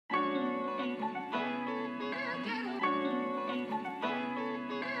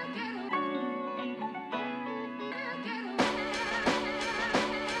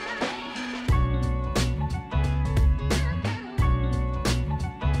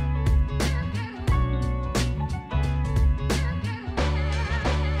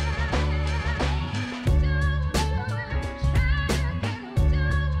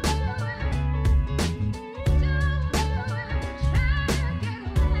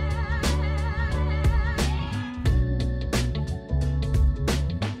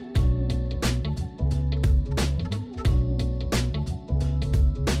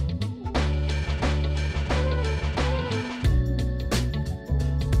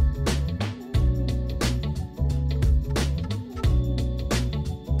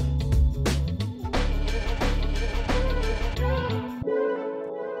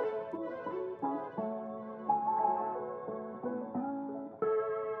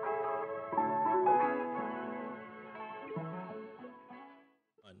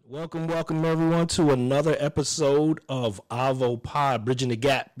Welcome everyone to another episode of Avo Pod, Bridging the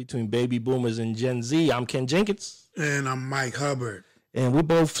Gap between baby boomers and Gen Z. I'm Ken Jenkins. And I'm Mike Hubbard. And we're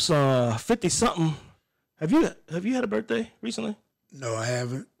both 50-something. Have you had a birthday recently? No, I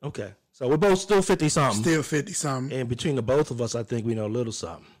haven't. Okay. So we're both still 50-something. Still 50-something. And between the both of us, I think we know a little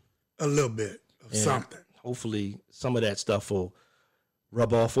something. A little bit of something. Hopefully some of that stuff will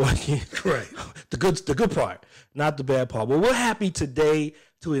rub off on you. Right. The good part, not the bad part. Well, we're happy today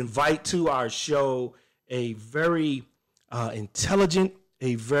to invite to our show a very intelligent,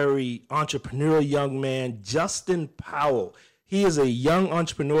 a very entrepreneurial young man, Justin Powell. He is a young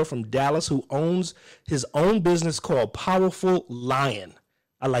entrepreneur from Dallas who owns his own business called Powerful Lion.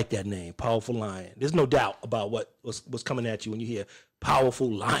 I like that name, Powerful Lion. There's no doubt about what's coming at you when you hear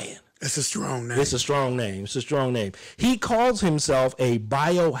Powerful Lion. It's a strong name. It's a strong name. He calls himself a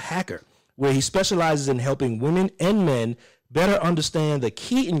biohacker, where he specializes in helping women and men better understand the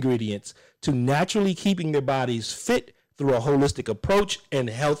key ingredients to naturally keeping their bodies fit through a holistic approach and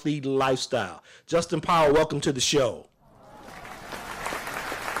healthy lifestyle. Justin Powell, welcome to the show.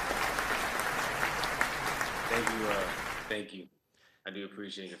 Thank you. I do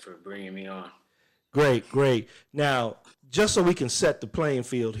appreciate it for bringing me on. Great. Now, just so we can set the playing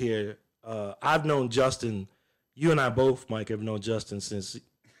field here, I've known Justin, you and I both, Mike, have known Justin since,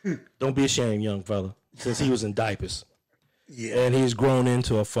 don't be ashamed, young fella, since he was in diapers. Yeah. And he's grown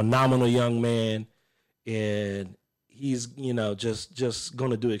into a phenomenal young man, and he's, just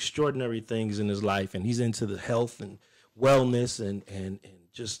going to do extraordinary things in his life, and he's into the health and wellness and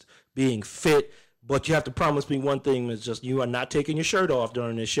just being fit. But you have to promise me one thing, is just you are not taking your shirt off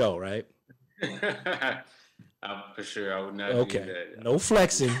during this show, right? For sure, I would not do that. No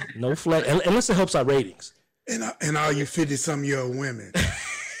flexing, unless it helps our ratings. And all you 50-some-year-old women,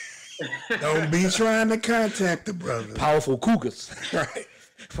 don't be trying to contact the brother. Powerful cougars. Right.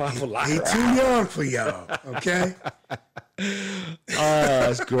 Powerful life. He too young for y'all, okay?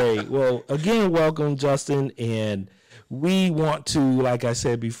 That's great. Well, again, welcome, Justin. And we want to, like I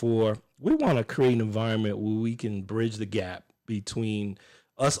said before, we want to create an environment where we can bridge the gap between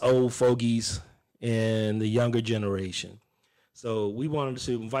us old fogies and the younger generation. So we wanted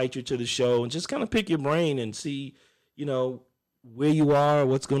to invite you to the show and just kind of pick your brain and see, where you are,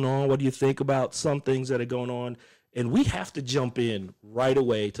 what's going on, what do you think about some things that are going on. And we have to jump in right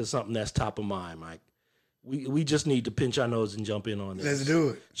away to something that's top of mind, Mike. We just need to pinch our nose and jump in on this. Let's do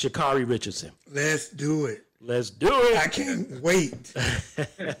it. Sha'Carri Richardson. Let's do it. I can't wait.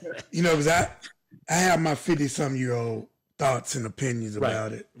 Because I have my 50-some-year-old thoughts and opinions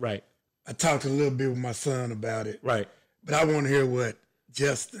about it. Right. I talked a little bit with my son about it. Right. But I want to hear what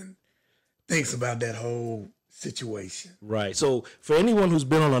Justin thinks about that whole situation. Right. So for anyone who's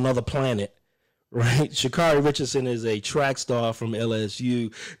been on another planet, right, Sha'Carri Richardson is a track star from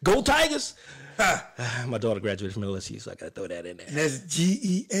LSU. Go Tigers! My daughter graduated from LSU, so I got to throw that in there. And that's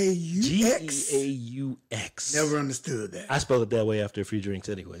G-E-A-U-X. G-E-A-U-X. Never understood that. I spelled it that way after a few drinks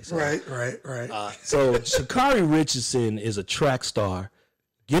anyway. So. Right. So Sha'Carri Richardson is a track star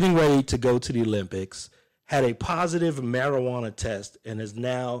getting ready to go to the Olympics, had a positive marijuana test, and is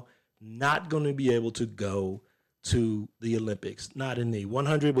now not going to be able to go to the Olympics. Not in the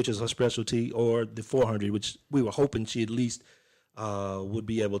 100, which is her specialty, or the 400, which we were hoping she at least would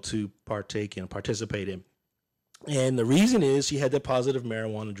be able to participate in. And the reason is she had that positive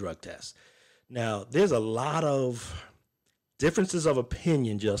marijuana drug test. Now, there's a lot of differences of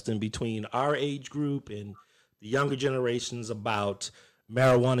opinion, Justin, between our age group and the younger generations about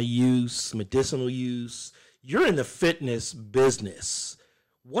marijuana use, medicinal use. You're in the fitness business.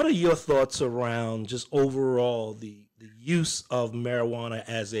 What are your thoughts around just overall the use of marijuana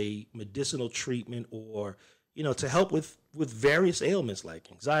as a medicinal treatment, or to help with various ailments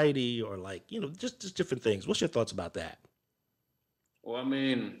like anxiety or just different things? What's your thoughts about that? Well, I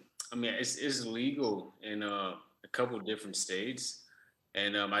mean, it's legal in a couple of different states,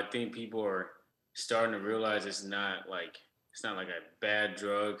 and I think people are starting to realize it's not like a bad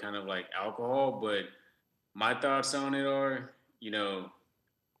drug, kind of like alcohol. But my thoughts on it are,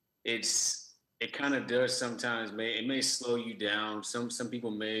 it kind of does sometimes. It may slow you down. Some people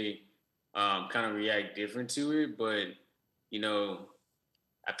may kind of react different to it, but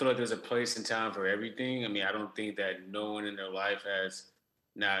I feel like there's a place and time for everything. I mean, I don't think that no one in their life has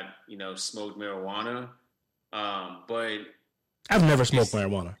not smoked marijuana, but I've never smoked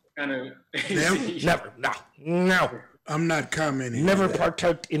marijuana. Kind of never. No. I'm not commenting. Never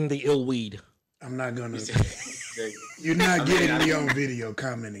partaked in the ill weed. I'm not gonna. You're not getting me on video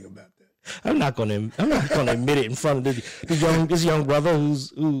commenting about that. I'm not gonna admit it in front of this young brother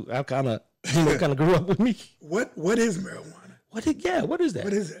who I kind of grew up with me. What is marijuana? What is that? What is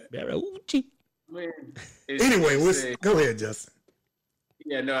that? Marijuana. I mean, Anyway, go ahead, Justin.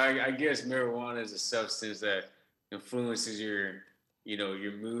 Yeah, no, I guess marijuana is a substance that influences your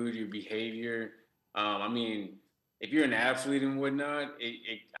mood, your behavior. I mean, if you're an athlete and whatnot,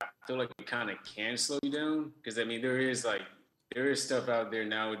 I feel like it kind of can slow you down because I mean there is stuff out there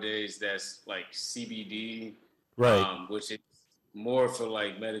nowadays that's like CBD, Right. which is more for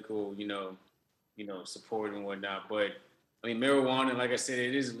like medical, support and whatnot. But I mean, marijuana, like I said,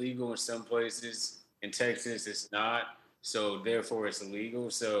 it is legal in some places. In Texas, it's not, so therefore it's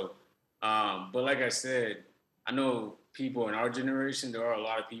illegal. So, but like I said, I know people in our generation. There are a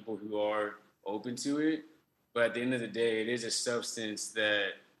lot of people who are open to it, but at the end of the day, it is a substance that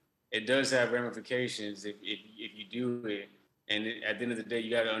it does have ramifications if you do it. And at the end of the day, you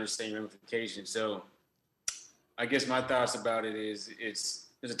got to understand your ramifications. So, I guess my thoughts about it is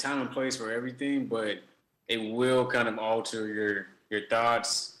there's a time and place for everything, but it will kind of alter your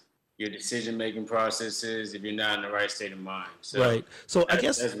thoughts, your decision-making processes if you're not in the right state of mind. So right. So I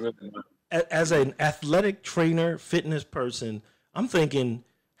guess that's really as an athletic trainer, fitness person, I'm thinking,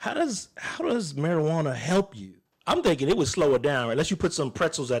 how does marijuana help you? I'm thinking it would slow her down, right? Unless you put some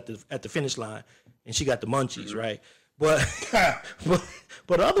pretzels at the finish line and she got the munchies, right? But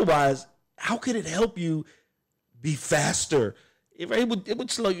but otherwise, how could it help you be faster? It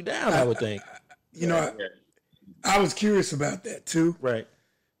would slow you down, I would think. I was curious about that too. Right.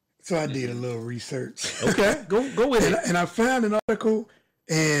 So I did a little research. Okay, go with it. And I found an article,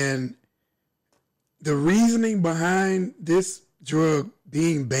 and the reasoning behind this drug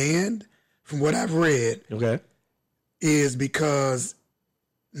being banned, from what I've read, Okay. is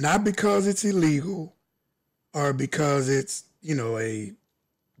not because it's illegal or because it's, a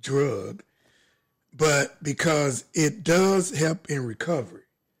drug, but because it does help in recovery.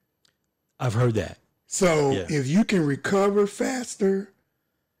 I've heard that. So if you can recover faster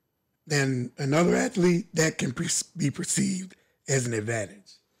than another athlete, that can be perceived as an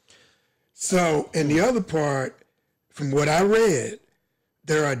advantage. So, and the other part, from what I read,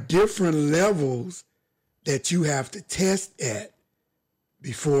 there are different levels that you have to test at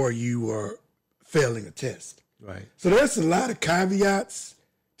before you are failing a test. Right. So there's a lot of caveats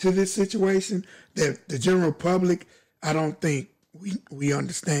to this situation that the general public, I don't think we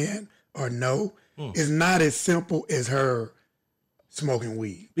understand or know. It's not as simple as her smoking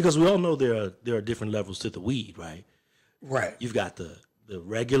weed. Because we all know there are different levels to the weed, right? Right. You've got the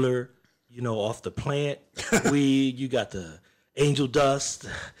regular, off the plant weed. You got the angel dust.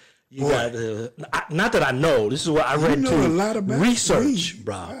 You got the not that I know. This is what I read too. A lot about research, weed.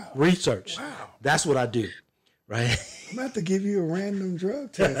 bro. Wow. Research. Wow. That's what I do, right? I'm about to give you a random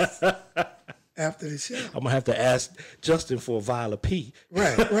drug test after the show. I'm gonna have to ask Justin for a vial of pee.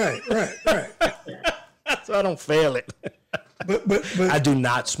 Right. So I don't fail it. But I do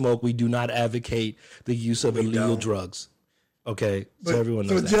not smoke. We do not advocate the use of illegal drugs. Okay, so everyone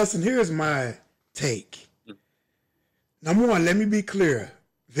knows that. So Justin, here's my take. Number one, let me be clear,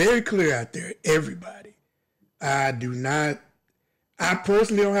 very clear out there, everybody. I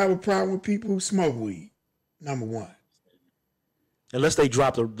personally don't have a problem with people who smoke weed. Number one. Unless they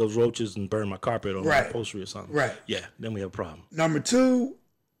drop those roaches and burn my carpet or my Right. upholstery or something. Right. Yeah, then we have a problem. Number two,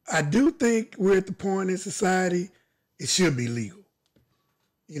 I do think we're at the point in society it should be legal.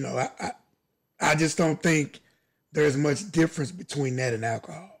 I just don't think there's much difference between that and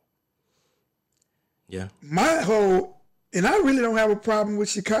alcohol. Yeah. And I really don't have a problem with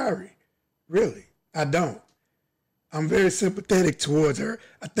Sha'Carri. Really, I don't. I'm very sympathetic towards her.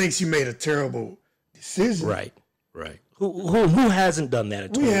 I think she made a terrible decision. Right. Who hasn't done that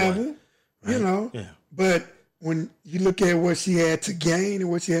at 21? We haven't, Right? Yeah. But when you look at what she had to gain and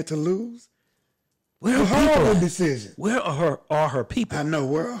what she had to lose, Where a are people horrible at? decision. Where are her people? I know,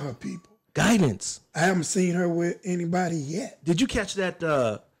 where are her people? Guidance. I haven't seen her with anybody yet. Did you catch that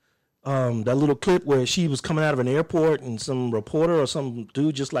that little clip where she was coming out of an airport and some reporter or some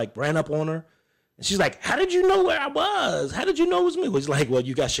dude just like ran up on her? And she's like, "How did you know where I was? How did you know it was me?" It was like, "Well,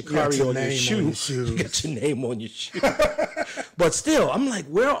 you got Sha'Carri on your shoe. You got your name on your shoe." But still, I'm like,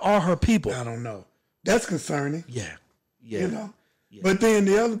 where are her people? I don't know. That's concerning. Yeah. Yeah. But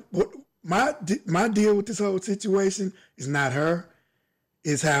then my deal with this whole situation is not her,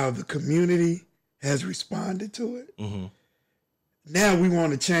 is how the community has responded to it. Mm-hmm. Now we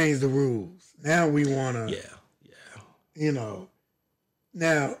want to change the rules. Now we want to,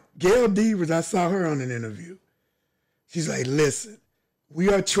 Now, Gail Devers, I saw her on an interview. She's like, listen, we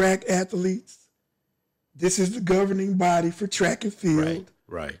are track athletes. This is the governing body for track and field.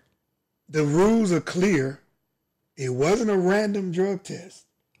 Right. The rules are clear. It wasn't a random drug test.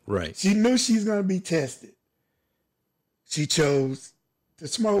 Right. She knew she's going to be tested. she chose to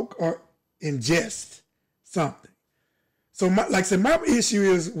smoke or ingest something. So, like I said, my issue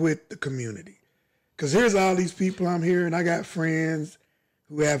is with the community. Because here's all these people I'm here, and I got friends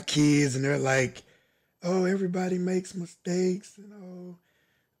who have kids, and they're like, oh, everybody makes mistakes, and oh,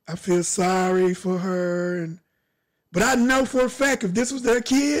 I feel sorry for her. But I know for a fact if this was their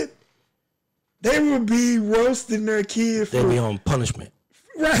kid, they would be roasting their kid They'd be on punishment.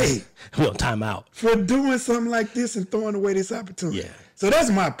 Right. Be on timeout. For doing something like this and throwing away this opportunity. Yeah. So that's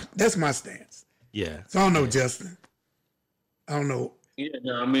my stance. Yeah. So I don't know, Justin. I don't know. Yeah,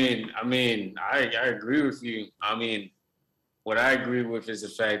 no, I mean, I agree with you. I mean, what I agree with is the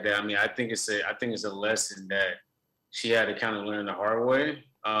fact that I think it's a lesson that she had to kind of learn the hard way.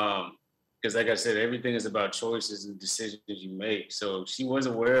 Because, like I said, everything is about choices and decisions you make. So she was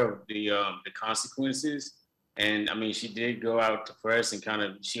aware of the consequences, and I mean, she did go out to press and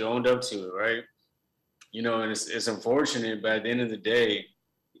she owned up to it, right? You know, and it's unfortunate, but at the end of the day,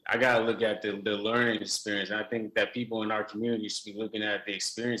 I gotta look at the learning experience. And I think that people in our community should be looking at the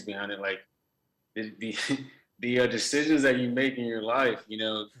experience behind it, like the decisions that you make in your life. You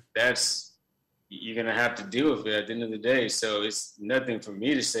know, you're gonna have to deal with it at the end of the day. So it's nothing for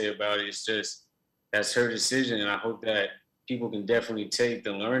me to say about it. It's just that's her decision, and I hope that people can definitely take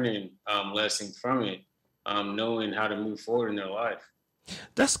the learning lesson from it, knowing how to move forward in their life.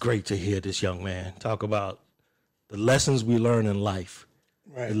 That's great to hear this young man talk about the lessons we learn in life.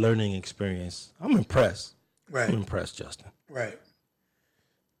 Right. The learning experience. I'm impressed. Right. I'm impressed, Justin. Right.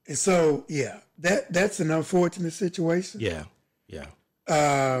 And so, yeah, that's an unfortunate situation. Yeah. Yeah.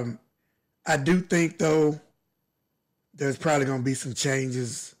 I do think, though, there's probably going to be some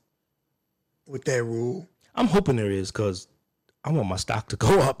changes with that rule. I'm hoping there is because I want my stock to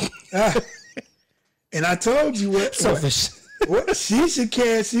go up. And I told you Selfish. what she should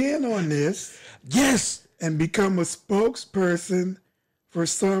cash in on this. Yes. And become a spokesperson for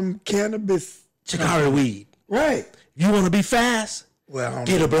some cannabis. Sha'Carri weed. Right. You want to be fast? Well, I don't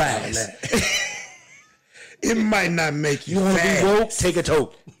Get know a blast. about that. It might not make you want to fast. be woke? Take a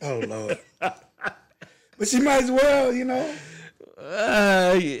toke. Oh, Lord. But she might as well, you know.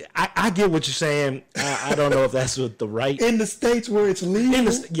 I get what you're saying. I don't know if that's what the right In the states where it's legal.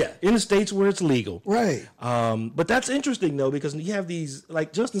 in the states where it's legal. Right. But that's interesting though, because you have these,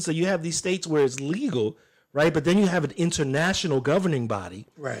 like Justin said, you have these states where it's legal, right? But then you have an international governing body,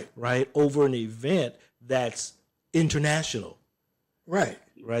 right, over an event that's international, Right.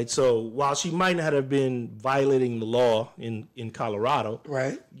 right? So while she might not have been violating the law in Colorado,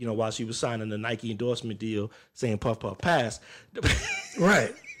 Right. you know, while she was signing the Nike endorsement deal saying puff puff pass,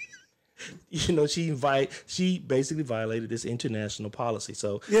 Right. you know, she basically violated this international policy.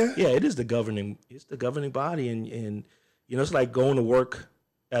 So Yeah. it is the governing body, and you know, it's like going to work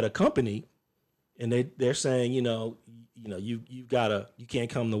at a company and they're saying, you can't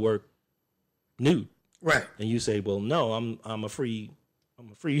come to work nude. Right. And you say, well, no, I'm a free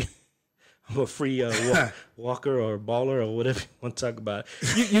walker or baller or whatever you want to talk about.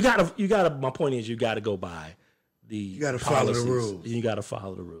 You gotta. My point is, you gotta go by the. You gotta follow the rules. You gotta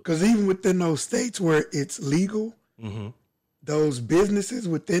follow the rules. Because even within those states where it's legal, Mm-hmm. those businesses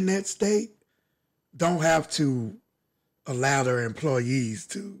within that state don't have to allow their employees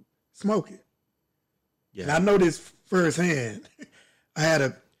to smoke it. Yeah, And I know this firsthand. I had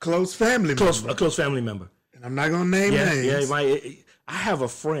a close family member. a close family member. And I'm not going to name names. I have a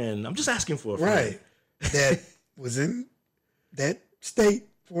friend. I'm just asking for a friend. Right. That was in that state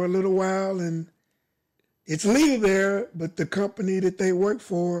for a little while, and it's legal there, but the company that they work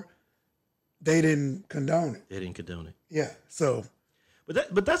for, they didn't condone it. They didn't condone it. Yeah. So,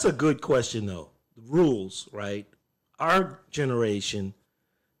 But that's a good question though. The rules, right? Our generation,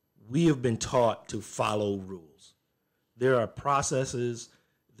 we have been taught to follow rules. There are processes,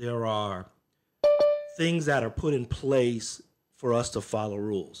 there are things that are put in place for us to follow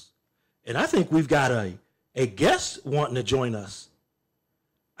rules. And I think we've got a guest wanting to join us.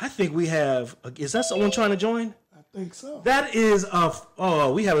 I think we have, is that someone trying to join? I think so. That is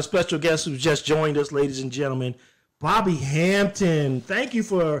we have a special guest who's just joined us, ladies and gentlemen, Bobby Hampton. Thank you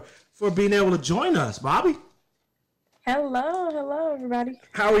for being able to join us, Bobby. Hello, everybody.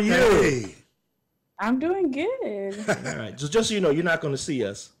 How are you? Hey. I'm doing good. All right. So you know, you're not going to see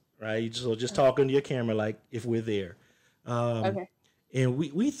us, right? So just talking to your camera like if we're there. Okay. And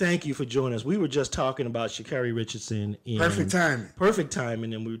we thank you for joining us. We were just talking about Sha'Carri Richardson. Perfect timing. Perfect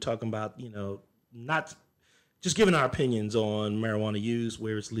timing. And we were talking about, you know, not just giving our opinions on marijuana use,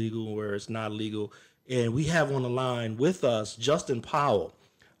 where it's legal, where it's not legal. And we have on the line with us Justin Powell,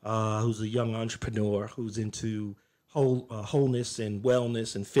 who's a young entrepreneur who's into wholeness and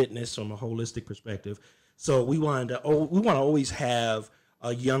wellness and fitness from a holistic perspective. So we want to always have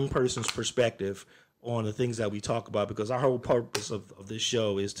a young person's perspective on the things that we talk about, because our whole purpose of this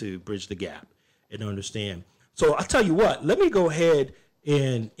show is to bridge the gap and understand. So I'll tell you what, let me go ahead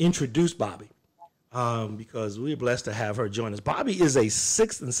and introduce Bobby, because we're blessed to have her join us. Bobby is a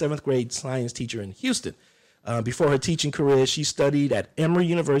 6th and 7th grade science teacher in Houston. Before her teaching career, she studied at Emory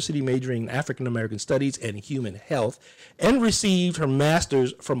University, majoring in African American Studies and Human Health, and received her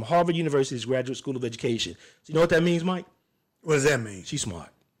master's from Harvard University's Graduate School of Education. So you know what that means, Mike? What does that mean? She's smart.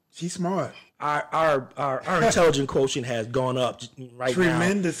 She's smart. Our intelligence quotient has gone up right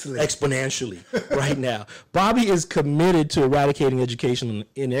tremendously, now, exponentially right now. Bobby is committed to eradicating educational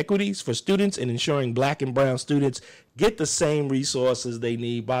inequities for students and ensuring Black and brown students get the same resources they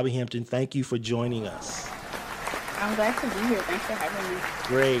need. Bobby Hampton, thank you for joining us. I'm glad to be here. Thanks for having me.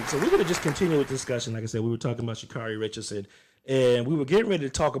 Great. So we're going to just continue with the discussion. Like I said, we were talking about Sha'Carri Richardson, and we were getting ready to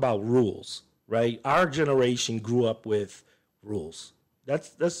talk about rules, right? Our generation grew up with rules.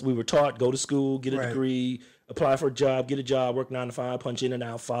 That's we were taught, go to school, get a degree, apply for a job, get a job, work 9 to 5, punch in and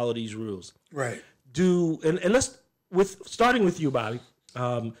out, follow these rules. Right. And let's, starting with you, Bobby,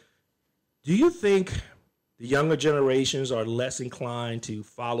 do you think the younger generations are less inclined to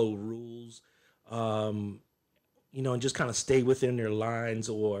follow rules, and just kind of stay within their lines,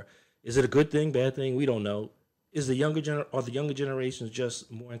 or is it a good thing, bad thing? We don't know. Are the younger generations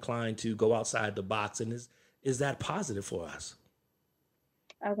just more inclined to go outside the box, and is that positive for us?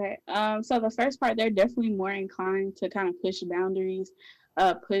 Okay. So the first part, they're definitely more inclined to kind of push boundaries,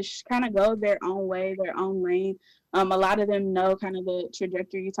 kind of go their own way, their own lane. A lot of them know kind of the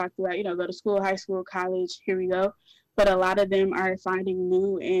trajectory you talked about, go to school, high school, college, here we go. But a lot of them are finding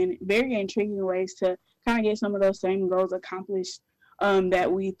new and very intriguing ways to kind of get some of those same goals accomplished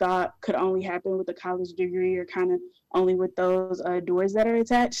that we thought could only happen with a college degree, or kind of only with those doors that are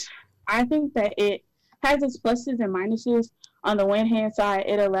attached. I think that it has its pluses and minuses. On the one hand side,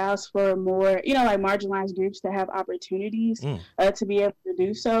 it allows for more, like marginalized groups to have opportunities to be able to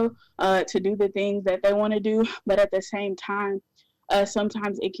do so, to do the things that they want to do. But at the same time,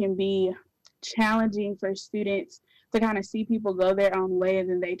 sometimes it can be challenging for students to kind of see people go their own way, and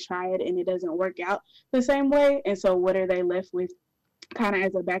then they try it and it doesn't work out the same way. And so what are they left with kind of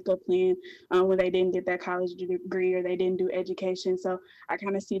as a backup plan when they didn't get that college degree or they didn't do education? So I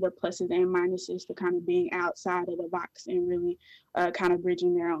kind of see the pluses and minuses to kind of being outside of the box and really kind of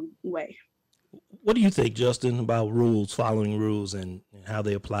bridging their own way. What do you think, Justin, about rules, following rules, and how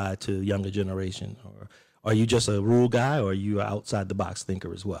they apply to younger generation? Or are you just a rule guy, or are you an outside the box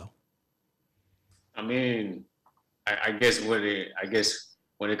thinker as well? I mean, I guess when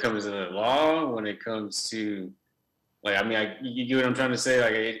it comes to the law, when it comes to you get what I'm trying to say?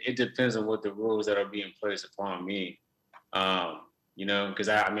 Like, it depends on what the rules that are being placed upon me. Because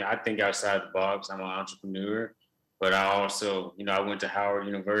I think outside the box. I'm an entrepreneur, but I also, I went to Howard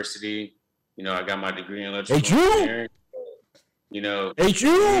University. I got my degree in electrical engineering. HU?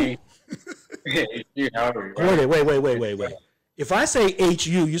 HU, Howard. Right? Wait. If I say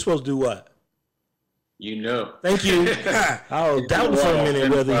HU, you're supposed to do what? Thank you. I was doubting for a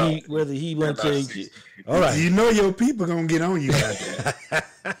minute whether he went to HU. All right. Your people gonna get on you out there.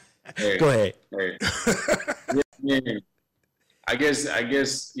 Hey, go ahead. Hey. Yeah. I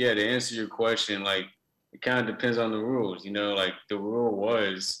guess, to answer your question, like, it kind of depends on the rules. Like, the rule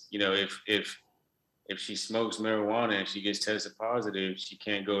was, if she smokes marijuana and she gets tested positive, she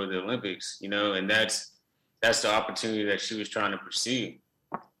can't go to the Olympics. And that's the opportunity that she was trying to pursue.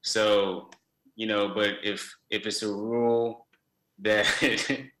 So, but if it's a rule that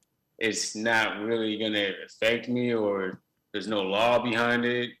it's not really going to affect me, or there's no law behind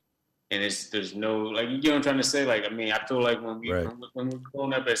it, and there's no, like, you know what I'm trying to say? Like, I feel like when we're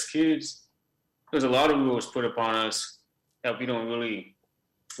growing up as kids, there's a lot of rules put upon us that we don't really,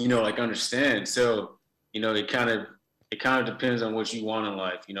 understand. So, it kind of depends on what you want in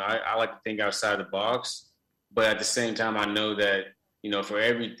life. I like to think outside the box, but at the same time, I know that, for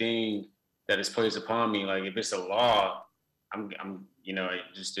everything that is placed upon me, like, if it's a law,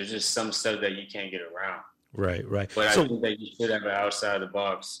 there's just some stuff that you can't get around. Right. But I think that you should have an outside the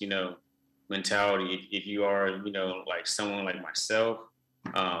box, mentality. If you are, like someone like myself,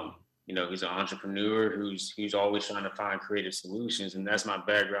 who's an entrepreneur, who's always trying to find creative solutions, and that's my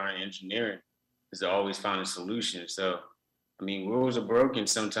background in engineering, is to always find a solution. So, rules are broken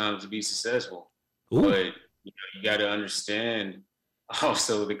sometimes to be successful. Ooh. But you got to understand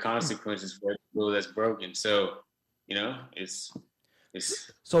also the consequences for a rule that's broken. So, it's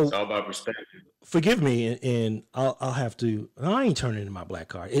all about perspective. Forgive me, and I'll have to. I ain't turning in my black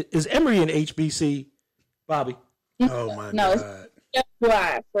card. Is Emory in HBC, Bobby? Oh my God! It's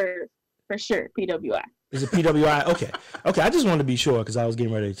for for sure. PWI. Is it PWI? Okay. I just wanted to be sure because I was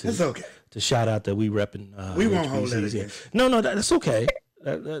getting ready It's okay. to shout out that we repping. We won't hold that HBCs. against No, that's okay.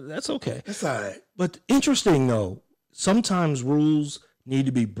 That's okay. That's all right. But interesting though, sometimes rules need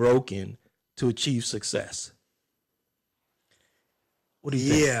to be broken to achieve success. What do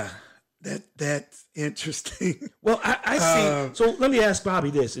you think? Yeah, that's interesting. Well, I see. So let me ask Bobby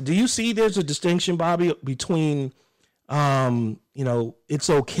this: do you see there's a distinction, Bobby, between it's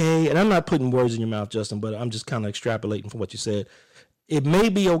okay, and I'm not putting words in your mouth, Justin, but I'm just kind of extrapolating from what you said. It may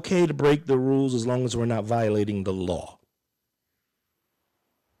be okay to break the rules as long as we're not violating the law.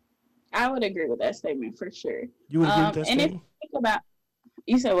 I would agree with that statement for sure. You would agree with that statement? And if you think about,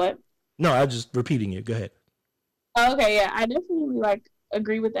 you said what? No, I'm just repeating it. Go ahead. Okay, yeah, I definitely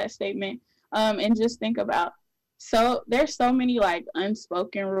agree with that statement. And just think about, so there's so many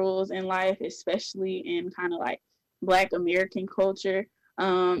unspoken rules in life, especially in kind of Black American culture.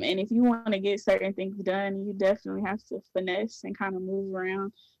 And if you want to get certain things done, you definitely have to finesse and kind of move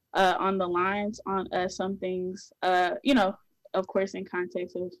around on the lines on some things, of course, in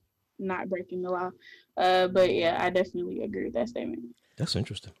context of not breaking the law. But yeah, I definitely agree with that statement. That's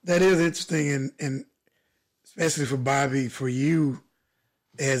interesting. That is interesting. And especially for Bobby, for you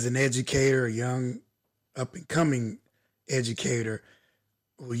as an educator, a young up and coming educator,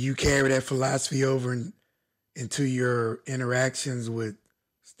 will you carry that philosophy over into your interactions with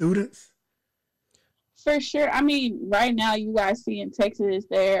students? For sure. I mean, right now you guys see in Texas,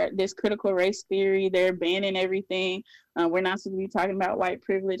 this critical race theory, they're banning everything. We're not supposed to be talking about white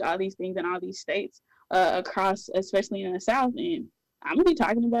privilege, all these things in all these states across, especially in the South. And I'm going to be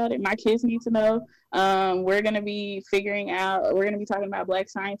talking about it. My kids need to know. We're going to be we're going to be talking about Black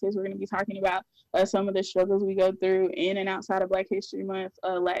scientists. We're going to be talking about some of the struggles we go through in and outside of Black History Month,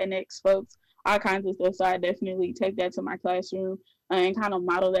 Latinx folks, all kinds of stuff. So I definitely take that to my classroom and kind of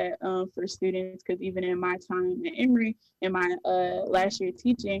model that for students, because even in my time at Emory, in my last year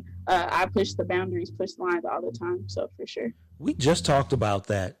teaching, I pushed the boundaries, pushed the lines all the time. So for sure. We just talked about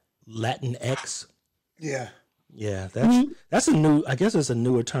that Latinx. Yeah. Yeah, that's a new. I guess it's a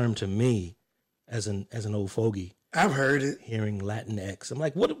newer term to me, as an old fogey. I've heard it. Hearing Latinx, I'm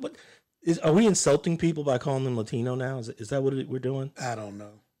like, what are we insulting people by calling them Latino now? Is that what we're doing? I don't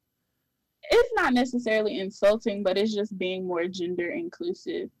know. It's not necessarily insulting, but it's just being more gender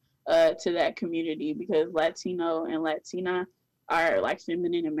inclusive to that community, because Latino and Latina are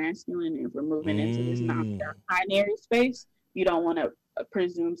feminine and masculine. And if we're moving into this non-binary space, you don't want to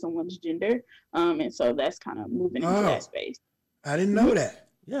presume someone's gender. And so that's kind of moving into that space. I didn't know that.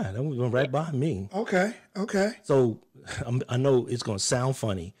 Yeah, that went right by me. Okay. So I know it's going to sound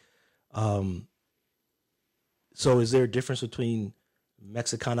funny. So is there a difference between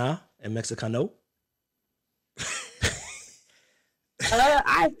Mexicana and Mexicano?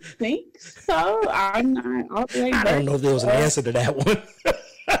 I think so. I'm not all the way I don't know if there was an answer to that one.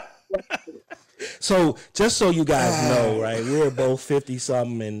 So just so you guys know, right, we're both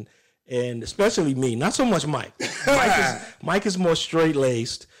 50-something, and especially me, not so much Mike. Mike is more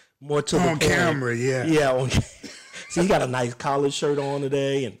straight-laced, more to the point. On camera, yeah. Yeah. See, he got a nice collared shirt on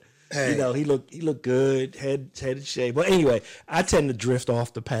today, and Hey. he looked good, head shaved. But anyway, I tend to drift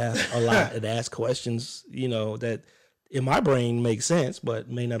off the path a lot and ask questions, that in my brain make sense, but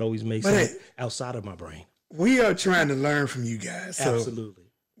may not always make sense outside of my brain. We are trying to learn from you guys. So Absolutely.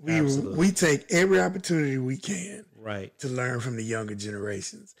 We take every opportunity we can to learn from the younger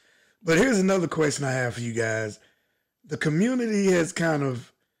generations. But here's another question I have for you guys. The community has kind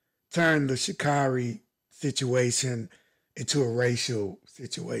of turned the Sha'Carri situation into a racial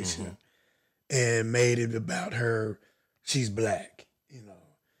situation and made it about her. She's Black,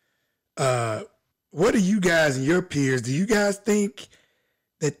 what do you guys and your peers, do you guys think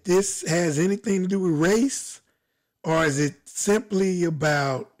that this has anything to do with race? Or is it simply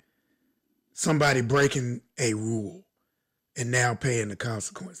about somebody breaking a rule and now paying the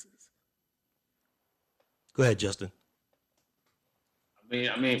consequences? Go ahead, Justin.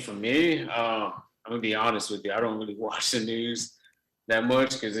 I mean, for me, I'm gonna be honest with you. I don't really watch the news that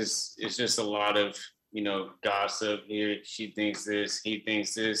much because it's just a lot of gossip. Here, she thinks this, he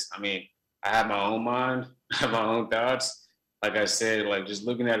thinks this. I mean, I have my own mind, I have my own thoughts. Like I said, just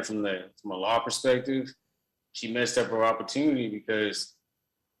looking at it from a law perspective, she messed up her opportunity because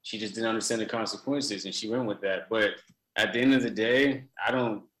she just didn't understand the consequences and she went with that. But at the end of the day, I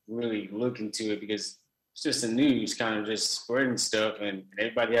don't really look into it because it's just the news kind of just spreading stuff and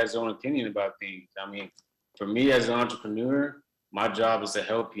everybody has their own opinion about things. I mean, for me as an entrepreneur, my job is to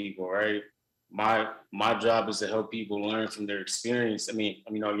help people, right? My job is to help people learn from their experience. I mean,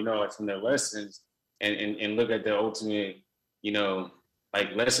 from their lessons and look at the ultimate,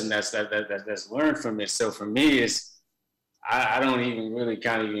 lesson that's learned from it. So for me, it's I don't even really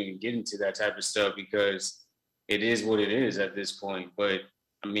kind of even get into that type of stuff because it is what it is at this point. But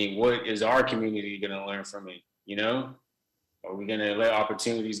I mean, what is our community going to learn from it? You know, are we going to let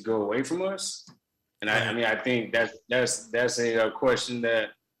opportunities go away from us? And I think that's a question that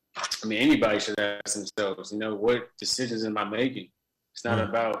anybody should ask themselves. You know, what decisions am I making? It's not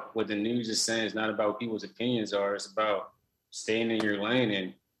about what the news is saying. It's not about what people's opinions are. It's about staying in your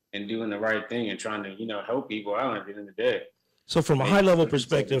lane and doing the right thing and trying to, help people out at the end of the day. So from a high level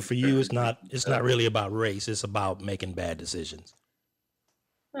perspective for you, it's not really about race. It's about making bad decisions.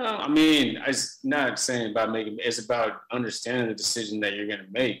 It's not saying about it's about understanding the decision that you're going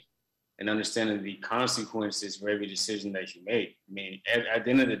to make and understanding the consequences for every decision that you make. I mean, at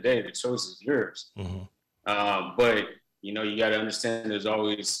the end of the day, the choice is yours. Mm-hmm. But, you got to understand there's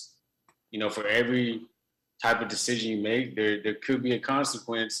always, for every type of decision you make, there could be a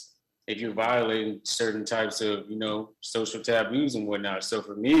consequence if you're violating certain types of, social taboos and whatnot. So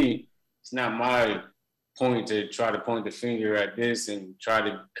for me, it's not my point to try to point the finger at this and try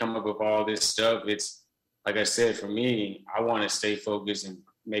to come up with all this stuff. It's, like I said, for me, I want to stay focused and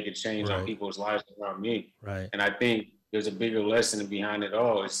make a change on people's lives around me. Right. And I think there's a bigger lesson behind it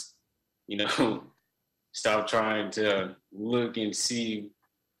all. It's, stop trying to look and see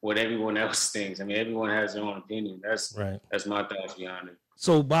what everyone else thinks. I mean, everyone has their own opinion. That's my thoughts behind it.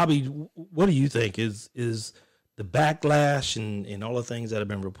 So, Bobby, what do you think is the backlash and all the things that have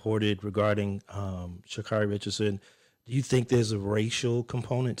been reported regarding Sha'Carri Richardson? Do you think there's a racial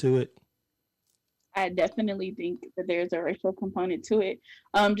component to it? I definitely think that there's a racial component to it.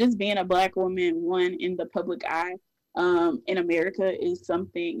 Just being a Black woman, one, in the public eye in America is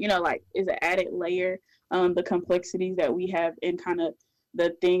something, is an added layer. The complexities that we have and kind of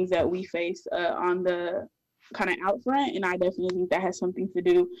the things that we face on the kind of out front. And I definitely think that has something to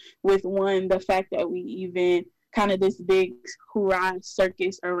do with, one, the fact that we even kind of this big hoorah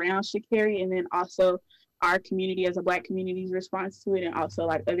circus around Sha'Carri, and then also our community as a Black community's response to it, and also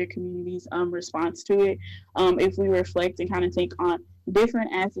like other communities' response to it. If we reflect and kind of think on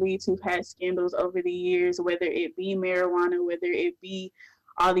different athletes who've had scandals over the years, whether it be marijuana, whether it be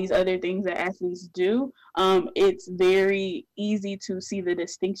all these other things that athletes do, it's very easy to see the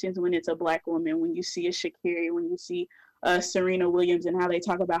distinctions when it's a Black woman, when you see a Sha'Carri, when you see Serena Williams and how they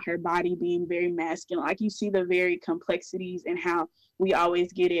talk about her body being very masculine. Like, you see the very complexities and how we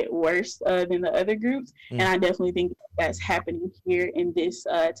always get it worse than the other groups. And I definitely think that's happening here in this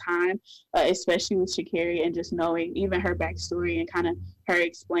time, especially with Sha'Carri, and just knowing even her backstory and kind of her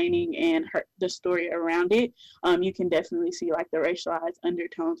explaining and the story around it. You can definitely see like the racialized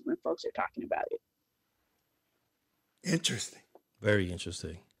undertones when folks are talking about it. Interesting. Very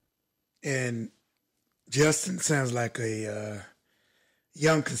interesting. And Justin sounds like a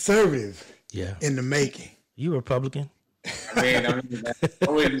young conservative in the making. You Republican? I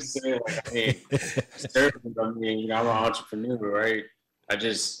wouldn't say conservative. I'm an entrepreneur, right? I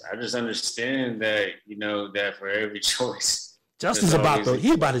just understand that, that for every choice. Justin's about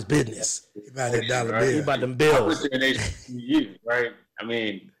his business. He about that dollar bill. He about them bills. Right? I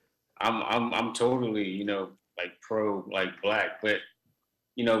mean, I'm totally, like pro, like Black, but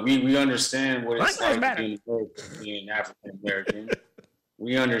we understand what it's like being African American.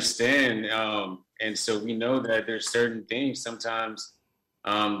 We understand, and so we know that there's certain things sometimes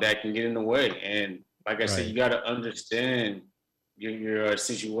that can get in the way. And like I said, you got to understand your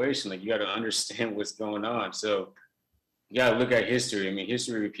situation. Like, you got to understand what's going on. So you got to look at history. I mean,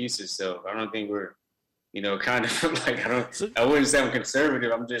 history repeats itself. I don't think we're, kind of like, I wouldn't say I'm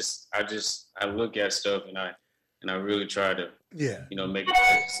conservative. I look at stuff and I really try to, make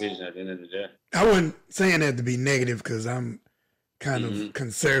a decision at the end of the day. I wasn't saying that to be negative because I'm kind of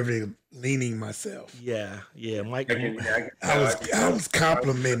conservative leaning myself. Yeah, Mike. I was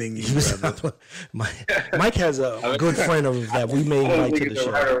complimenting you, brother. Mike has a good friend of that we may invite to the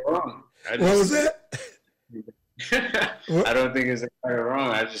show. Right or wrong. What was that? I don't think it's right or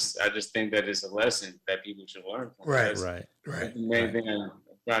wrong. I just think that it's a lesson that people should learn from. Right. That's the main thing I'm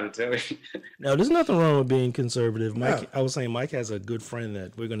trying to tell you. No, there's nothing wrong with being conservative. Mike, I was saying Mike has a good friend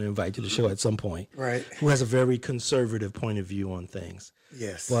that we're going to invite to the show at some point. Right. Who has a very conservative point of view on things.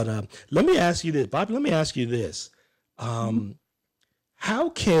 Yes. But let me ask you this, Bobby. Let me ask you this: how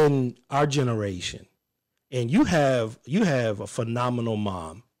can our generation, and you have a phenomenal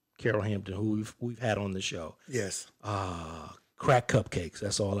mom, Carol Hampton, who we've had on the show. Yes. Crack cupcakes.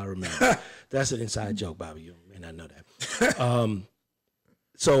 That's all I remember. That's an inside joke, Bobby. You may not know that.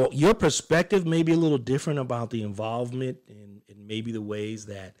 So your perspective may be a little different about the involvement and maybe the ways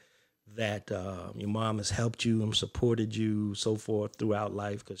that that your mom has helped you and supported you so forth throughout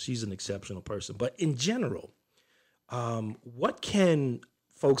life, because she's an exceptional person. But in general, what can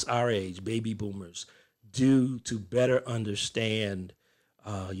folks our age, baby boomers, do to better understand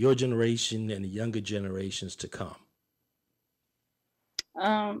your generation and the younger generations to come?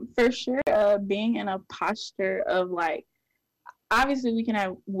 For sure, being in a posture of like, obviously we can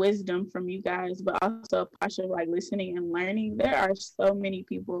have wisdom from you guys, but also a posture of like listening and learning. There are so many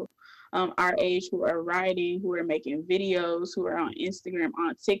people our age who are writing, who are making videos, who are on Instagram,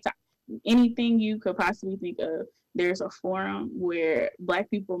 on TikTok, anything you could possibly think of. There's a forum where Black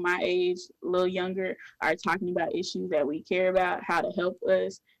people my age, a little younger, are talking about issues that we care about, how to help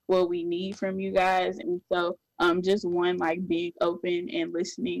us, what we need from you guys. And so just one, like being open and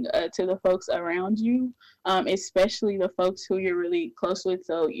listening to the folks around you, especially the folks who you're really close with.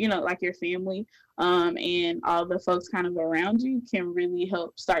 So, you know, like your family and all the folks kind of around you can really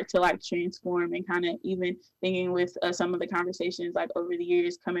help start to like transform, and kind of even thinking with some of the conversations like over the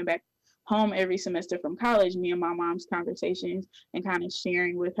years coming back home every semester from college, me and my mom's conversations and kind of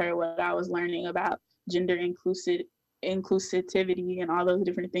sharing with her what I was learning about gender inclusivity and all those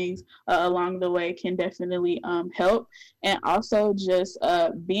different things along the way can definitely help. And also just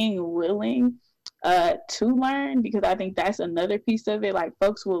being willing to learn, because I think that's another piece of it. Like,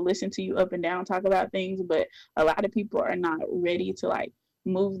 folks will listen to you up and down talk about things, but a lot of people are not ready to like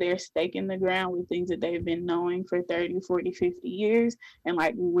move their stake in the ground with things that they've been knowing for 30, 40, 50 years. And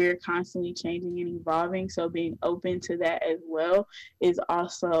like, we're constantly changing and evolving. So being open to that as well is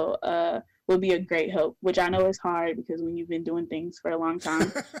also would be a great help, which I know is hard because when you've been doing things for a long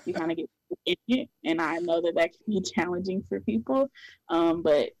time, you kind of get in it. And I know that that can be challenging for people.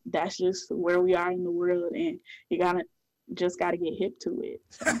 But that's just where we are in the world, and you just gotta get hip to it.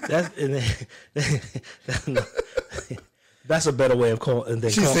 That's a better way of calling.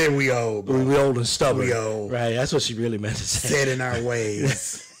 She said we old. Bro. We old and stubborn. We old. Right. That's what she really meant to say. Set in our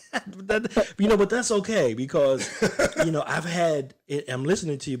ways. But that's okay, because, I'm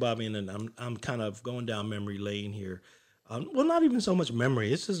listening to you, Bobby, and I'm kind of going down memory lane here. Well, not even so much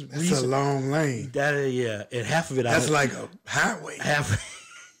memory. It's just a long lane. Yeah. And half of it, that's like a highway. Half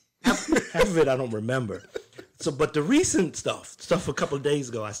of it I don't remember. So, but the recent stuff a couple of days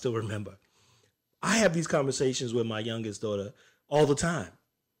ago, I still remember. I have these conversations with my youngest daughter all the time,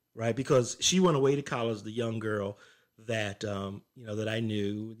 right? Because she went away to college, the young girl that that I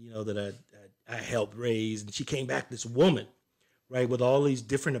knew, that I helped raise, and she came back this woman, right, with all these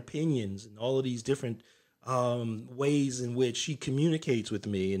different opinions and all of these different ways in which she communicates with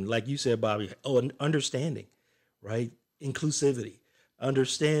me, and like you said, Bobby, understanding, right, inclusivity,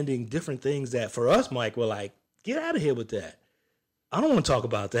 understanding different things that for us, Mike, we're like, get out of here with that. I don't want to talk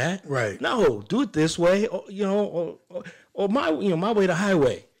about that. Right. No, do it this way, or my way to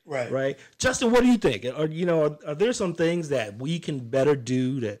highway. Right. Right. Justin, what do you think? Are there some things that we can better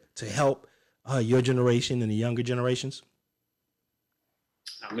do to help your generation and the younger generations?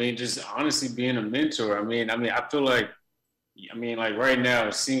 I mean, just honestly being a mentor. I mean, I feel like, right now,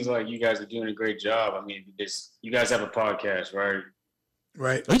 it seems like you guys are doing a great job. I mean, you guys have a podcast, right?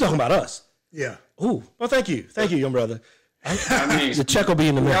 Right. Are you talking about us? Yeah. Oh, well, thank you, young brother. I mean, the check will be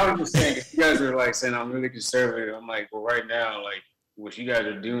in the mail. I was just saying, you guys are like saying I'm really conservative. I'm like, well, right now, like what you guys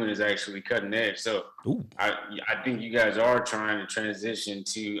are doing is actually cutting edge. So I think you guys are trying to transition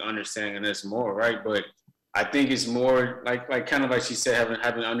to understanding this more, right? But I think it's more like kind of like she said,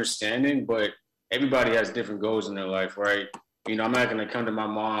 having understanding. But everybody has different goals in their life, right? I'm not going to come to my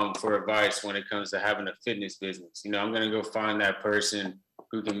mom for advice when it comes to having a fitness business. I'm going to go find that person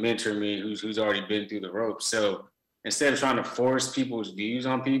who can mentor me, who's already been through the ropes. So instead of trying to force people's views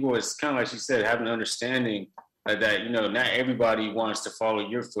on people, it's kind of like she said, having an understanding that, not everybody wants to follow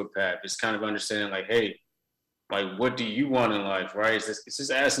your footpath. It's kind of understanding like, hey, like, what do you want in life, right? It's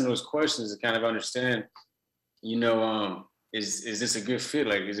just asking those questions to kind of understand, is this a good fit?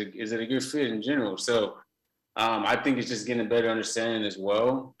 Like, is it a good fit in general? So I think it's just getting a better understanding as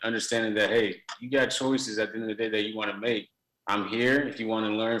well, understanding that, hey, you got choices at the end of the day that you want to make. I'm here if you want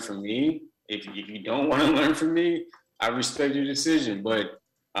to learn from me. If you don't want to learn from me, I respect your decision. But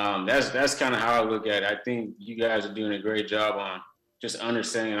that's kind of how I look at it. I think you guys are doing a great job on just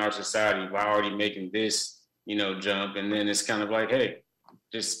understanding our society by already making this, jump. And then it's kind of like, hey,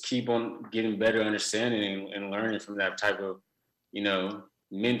 just keep on getting better understanding and learning from that type of,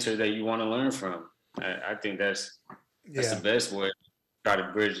 mentor that you want to learn from. I think that's the best way to try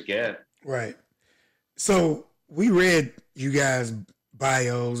to bridge the gap. Right. So we read you guys'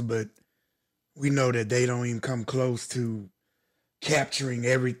 bios, but we know that they don't even come close to capturing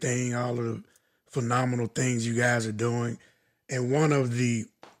everything, all of the phenomenal things you guys are doing. And one of the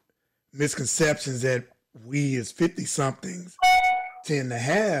misconceptions that we as 50 somethings tend to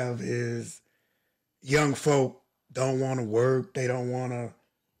have is young folk don't want to work. They don't want to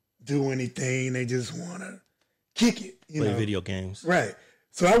do anything. They just want to kick it. Play video games. Right.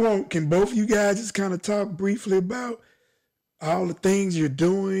 So can both of you guys just kind of talk briefly about all the things you're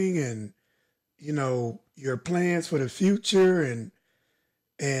doing and, your plans for the future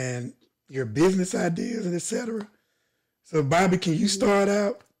and your business ideas and et cetera. So Bobby, can you start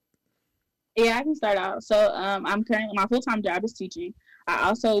out? Yeah, I can start out. So I'm currently, my full-time job is teaching. I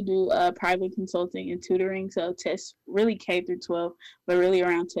also do private consulting and tutoring, so tests really K through 12, but really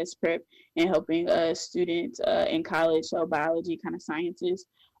around test prep and helping students in college, so biology, kind of sciences.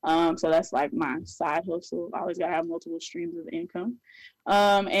 So that's like my side hustle. I always gotta have multiple streams of income.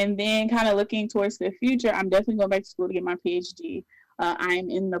 And then kind of looking towards the future, I'm definitely going back to school to get my PhD. I'm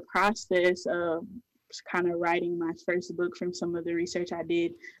in the process of kind of writing my first book from some of the research I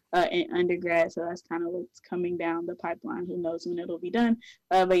did in undergrad. So that's kind of what's coming down the pipeline. Who knows when it'll be done.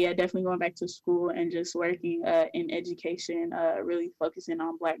 But yeah, definitely going back to school and just working in education, really focusing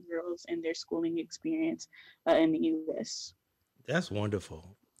on Black girls and their schooling experience in the U.S. That's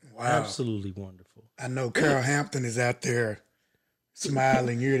wonderful. Wow. Absolutely wonderful. I know Carol Hampton is out there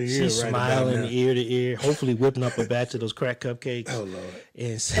smiling ear to ear. She's right smiling about now. ear to ear, hopefully whipping up a batch of those crack cupcakes. Oh, Lord.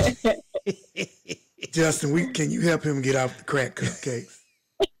 And Justin, can you help him get off the crack cupcakes?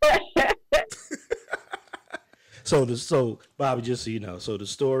 So Bobby, just so you know, so the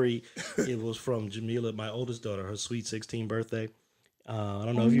story, it was from Jamila, my oldest daughter, her sweet 16th birthday. I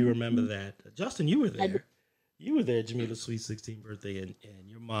don't know if you remember that. Justin, you were there. You were there, Jamila's sweet 16th birthday, and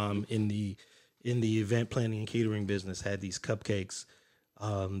your mom in the event planning and catering business had these cupcakes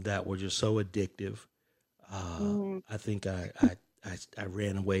that were just so addictive. I think I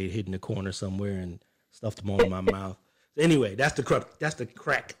ran away, hid in the corner somewhere, and stuffed them all in my mouth. Anyway, that's the crack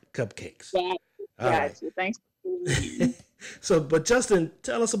cupcakes. Yeah, right. Thanks. So, but Justin,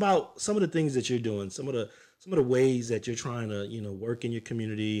 tell us about some of the things that you're doing, some of the ways that you're trying to work in your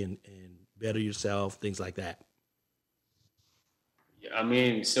community and better yourself, things like that. I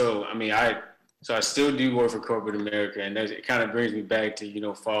still do work for corporate America, and it kind of brings me back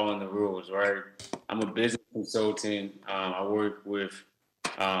to, following the rules, right? I'm a business consultant. I work with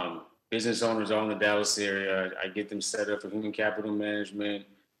business owners all in the Dallas area. I get them set up for human capital management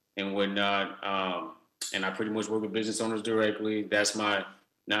and whatnot. And I pretty much work with business owners directly. That's my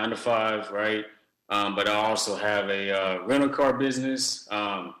 9 to 5, right? But I also have a rental car business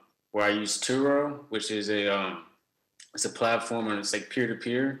where I use Turo, which is it's a platform and it's like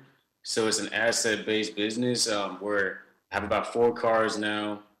peer-to-peer. So it's an asset-based business where I have about 4 cars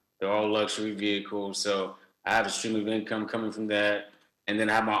now. They're all luxury vehicles. So I have a stream of income coming from that. And then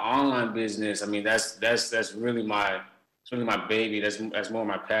I have my online business. I mean, that's really my baby. That's more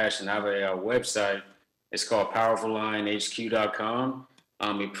my passion. I have a website. It's called powerfullionhq.com.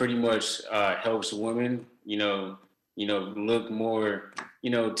 It pretty much helps women, look more,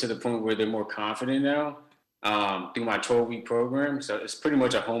 to the point where they're more confident now. Through my 12-week program. So it's pretty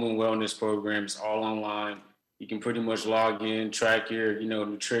much a home and wellness program. It's all online. You can pretty much log in, track your,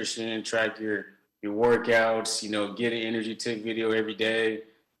 nutrition, track your workouts, get an energy tick video every day.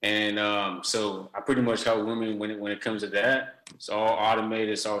 And so I pretty much help women when it comes to that. It's all automated.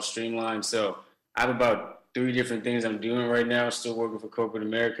 It's all streamlined. So I have about 3 different things I'm doing right now. Still working for corporate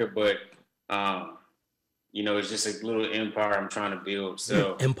America, but it's just a little empire I'm trying to build.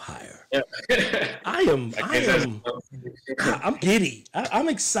 So empire. Yeah. I'm giddy. I'm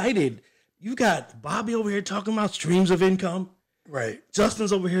excited. You got Bobby over here talking about streams of income. Right.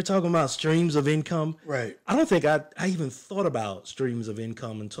 Justin's over here talking about streams of income. Right. I don't think I even thought about streams of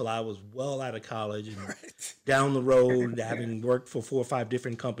income until I was well out of college and down the road, having worked for 4 or 5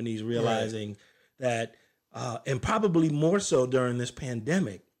 different companies, realizing that, and probably more so during this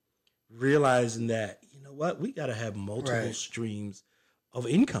pandemic, realizing that, what, we got to have multiple streams of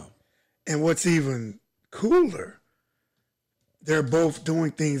income. And what's even cooler, they're both doing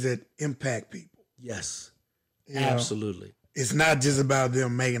things that impact people. Yes, absolutely. It's not just about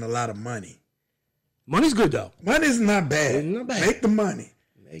them making a lot of money. Money's good, though. Money's not bad. Make the money.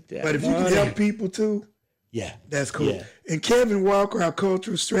 Make that but if money. you can help people too, that's cool. Yeah. And Kevin Walker, our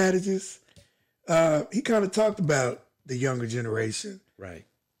cultural strategist, he kind of talked about the younger generation. Right.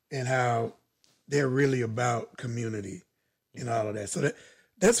 And how they're really about community and all of that. So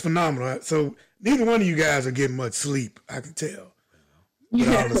that's phenomenal. So neither one of you guys are getting much sleep, I can tell.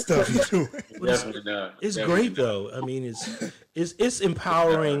 With all the stuff you're doing. It's great though. I mean, it's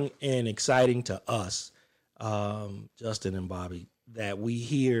empowering and exciting to us, Justin and Bobby, that we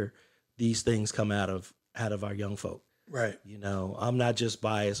hear these things come out of our young folk. Right. You know, I'm not just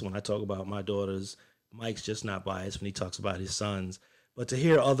biased when I talk about my daughters. Mike's just not biased when he talks about his sons. But to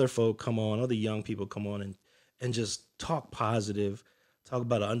hear other folk come on, other young people come on and just talk positive, talk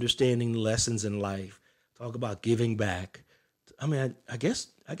about understanding lessons in life, talk about giving back. I mean, I guess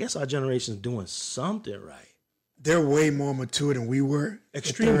our generation's doing something right. They're way more mature than we were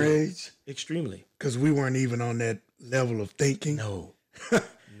Extremely. at their age. Extremely. Because we weren't even on that level of thinking. No.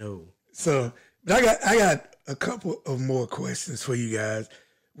 No. So, but I got a couple of more questions for you guys.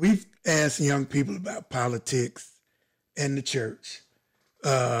 We've asked young people about politics and the church.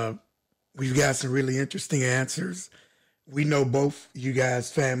 We've got some really interesting answers. We know both you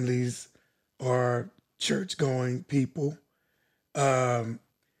guys' families are church-going people.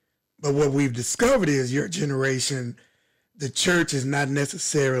 But what we've discovered is your generation, the church is not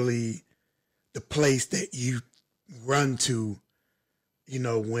necessarily the place that you run to, you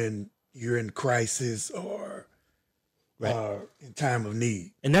know, when you're in crisis or in time of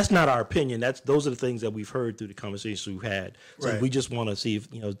need. And that's not our opinion. Those are the things that we've heard through the conversations we've had. So Right. we just want to see if,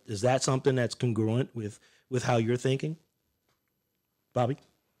 you know, is that something that's congruent with how you're thinking? Bobby?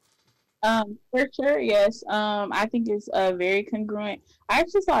 For sure, yes. I think it's very congruent. I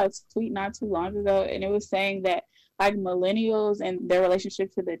actually saw a tweet not too long ago, and it was saying that like millennials and their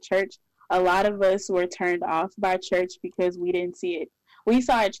relationship to the church, a lot of us were turned off by church because we didn't see it. We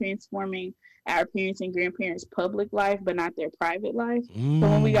saw it transforming our parents and grandparents' public life, but not their private life. So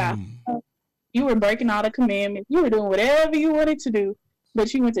when we got home, you were breaking all the commandments. You were doing whatever you wanted to do,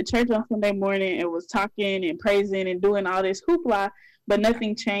 but you went to church on Sunday morning and was talking and praising and doing all this hoopla, but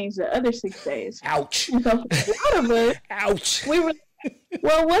nothing changed the other 6 days. Ouch. And so for a lot of us, Ouch. we were,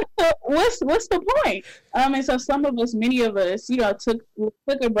 well, what's the point? And so some of us, many of us, you know, took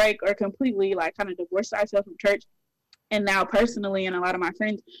a break or completely like kind of divorced ourselves from church. And now personally, and a lot of my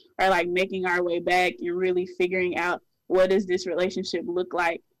friends are like making our way back and really figuring out what does this relationship look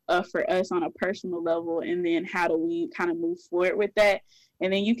like for us on a personal level, and then how do we kind of move forward with that.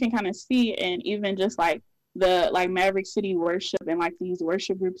 And then you can kind of see, and even just like the like Maverick City worship and like these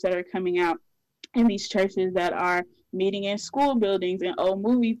worship groups that are coming out in these churches that are meeting in school buildings and old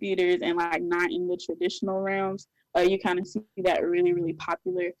movie theaters and like not in the traditional realms. You kind of see that really, really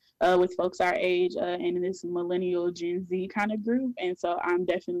popular with folks our age and in this millennial Gen Z kind of group. And so I'm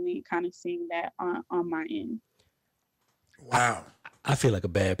definitely kind of seeing that on my end. Wow. I feel like a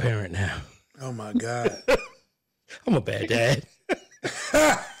bad parent now. Oh my God. I'm a bad dad.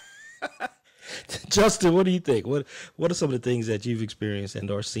 Justin, what do you think? What are some of the things that you've experienced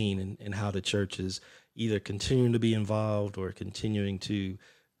and or seen in how the church is either continuing to be involved or continuing to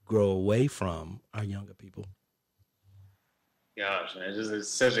grow away from our younger people? Gosh, man, this is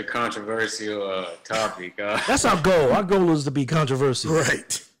such a controversial topic. That's our goal. Our goal is to be controversial.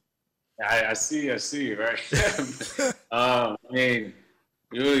 Right. I see, right? I mean,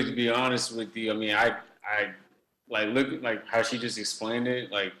 really, to be honest with you, I mean, I like look like how she just explained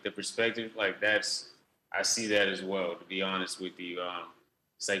it, like the perspective, like I see that as well. To be honest with you,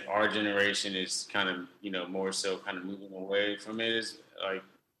 it's like our generation is kind of, you know, more so kind of moving away from it. Is like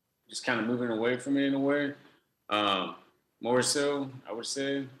just kind of moving away from it in a way. More so, I would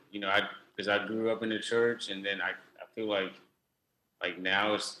say, you know, because I grew up in the church, and then I feel like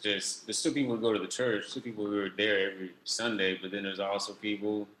now it's just, there's still people who go to the church, still people who are there every Sunday, but then there's also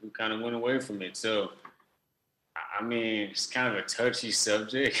people who kind of went away from it. So, I mean, it's kind of a touchy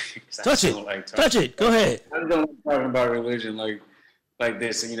subject. Touch it. Go ahead. I don't like talking about religion like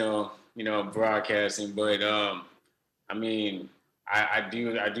this, you know, broadcasting. But I mean, I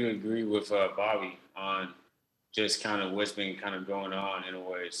do agree with Bobby on just kind of what's been kind of going on in a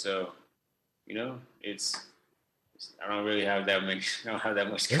way. So, you know, I don't really have that much. I don't have that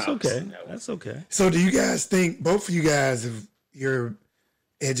much. That's okay. That's okay. So do you guys think, both of you guys, of your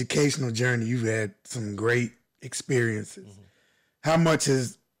educational journey, you've had some great experiences. Mm-hmm. How much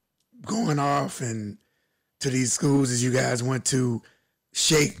is going off and to these schools as you guys went to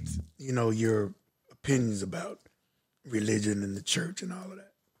shaped, you know, your opinions about religion and the church and all of that?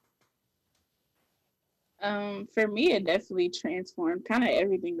 For me, it definitely transformed kind of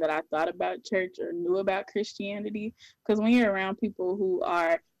everything that I thought about church or knew about Christianity. Because when you're around people who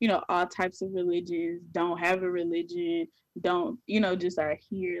are, you know, all types of religions, don't have a religion, don't, you know, just are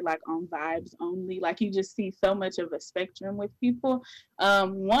here like on vibes only. Like you just see so much of a spectrum with people.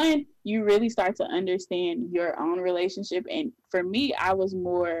 One, you really start to understand your own relationship. And for me, I was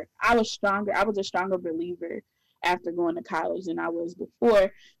a stronger believer after going to college than I was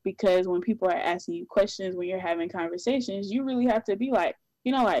before, because when people are asking you questions, when you're having conversations, you really have to be like,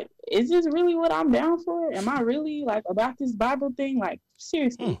 you know, like, is this really what I'm down for? Am I really like about this Bible thing? Like,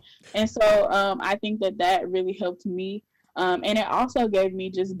 seriously. And so I think that really helped me. And it also gave me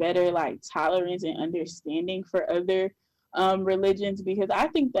just better like tolerance and understanding for other religions, because I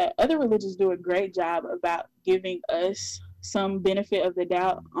think that other religions do a great job about giving us some benefit of the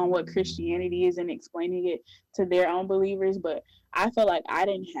doubt on what Christianity is and explaining it to their own believers. But I felt like I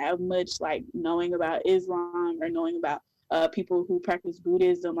didn't have much like knowing about Islam or knowing about people who practice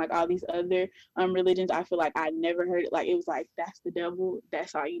Buddhism, like all these other religions. I feel like I never heard it. Like, it was like, that's the devil.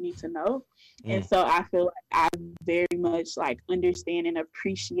 That's all you need to know. And so I feel like I very much like understand and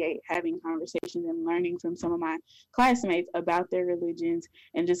appreciate having conversations and learning from some of my classmates about their religions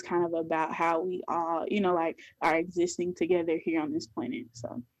and just kind of about how we all, you know, like are existing together here on this planet.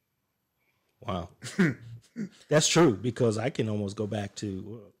 So. Wow. That's true, because I can almost go back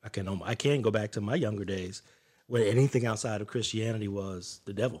to, I can go back to my younger days where anything outside of Christianity was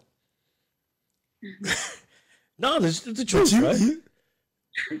the devil. No, it's the truth, right?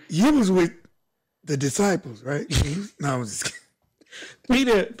 You was with the disciples, right? No, I was just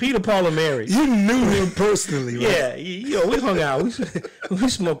kidding. Peter, Paul, and Mary. You knew him personally, right? Yeah, we hung out. We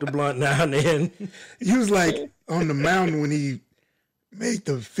smoked a blunt now and then. You was like on the mountain when he made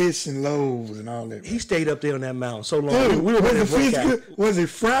the fish and loaves and all that. Right? He stayed up there on that mountain so long. Dude, we were was the fish good? Was it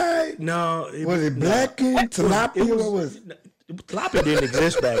fried? No. Was it blackened? Tilapia? What was it? Tilapia didn't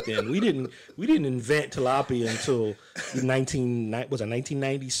exist back then. We didn't invent tilapia until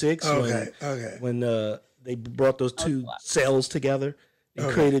 1996. Okay. When they brought those two cells together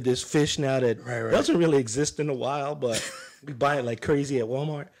and created this fish now that doesn't really exist in the wild, but we buy it like crazy at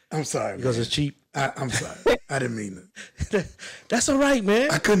Walmart. I'm sorry, because it's cheap. I'm sorry. I didn't mean it. That's all right,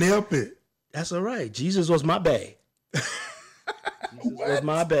 man. I couldn't help it. That's all right. Jesus was my bae. Jesus was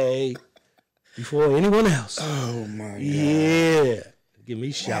my bae before anyone else. Oh my God. Yeah. Get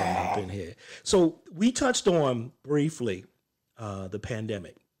me shouting up in here. So we touched on briefly the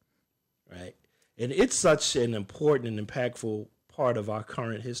pandemic, right? And it's such an important and impactful part of our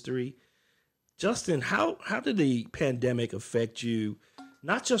current history. Justin, how did the pandemic affect you,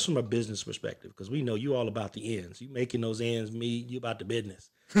 not just from a business perspective, because we know you all about the ends. You making those ends meet, you about the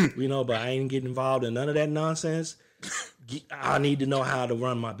business. We know, but I ain't getting involved in none of that nonsense. I need to know how to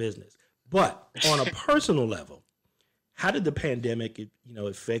run my business. But on a personal level, how did the pandemic,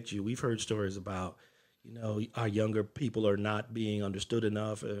 affect you? We've heard stories about, our younger people are not being understood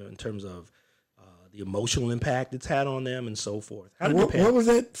enough in terms of the emotional impact it's had on them and so forth. What was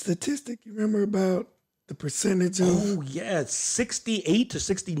that statistic you remember about the percentage of? Oh, yeah, 68 to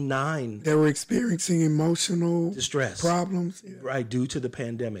 69. That were experiencing emotional distress problems. Yeah. Right, due to the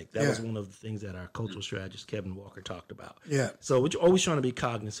pandemic. That was one of the things that our cultural strategist, Kevin Walker, talked about. Yeah. So we're always trying to be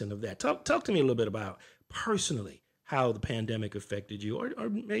cognizant of that. Talk to me a little bit about, personally, how the pandemic affected you, or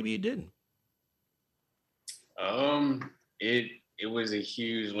maybe it didn't. It was a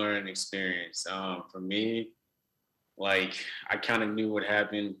huge learning experience. For me, like, I kind of knew what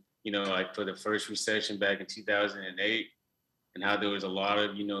happened, like for the first recession back in 2008, and how there was a lot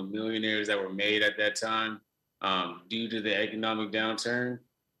of, millionaires that were made at that time due to the economic downturn.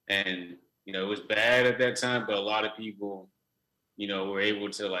 And, it was bad at that time, but a lot of people, were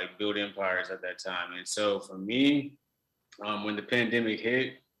able to like build empires at that time. And so for me, when the pandemic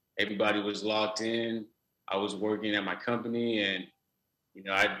hit, everybody was locked in. I was working at my company, and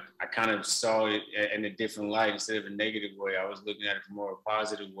I kind of saw it in a different light. Instead of a negative way, I was looking at it from more a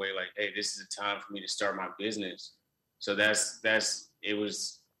positive way. Like, hey, this is a time for me to start my business. So it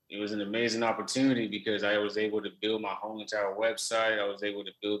was an amazing opportunity, because I was able to build my whole entire website. I was able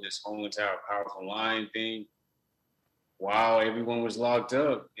to build this whole entire powerful line thing while everyone was locked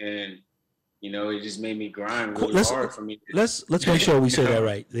up, and it just made me grind really hard for me. Let's make sure we say that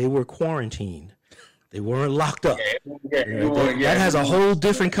right. They were quarantined. They weren't locked up. That has a whole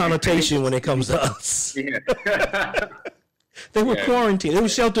different connotation when it comes to us. Yeah. They were quarantined. They were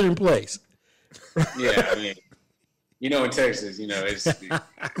sheltered in place. Yeah, I mean, in Texas, it's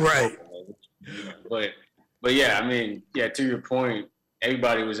right. But yeah, I mean, yeah. To your point,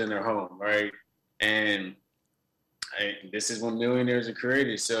 everybody was in their home, right? And this is when millionaires are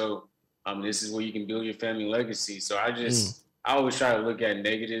created. So this is where you can build your family legacy. So I always try to look at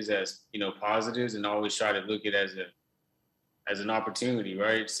negatives as, positives, and always try to look at it as an opportunity,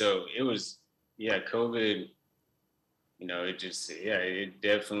 right? So it was, COVID, it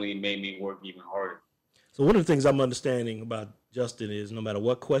definitely made me work even harder. So one of the things I'm understanding about Justin is, no matter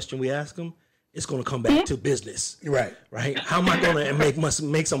what question we ask him, it's going to come back to business. Right. How am I going to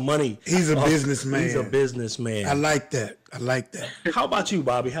make some money? He's a businessman. He's a businessman. I like that. How about you,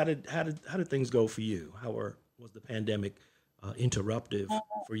 Bobby? How did things go for you? How was the pandemic interruptive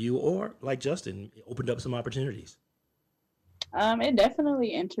for you, or like Justin, it opened up some opportunities? It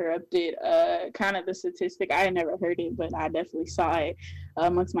definitely interrupted kind of the statistic. I had never heard it, but I definitely saw it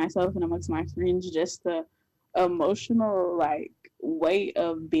amongst myself and amongst my friends. Just the emotional like weight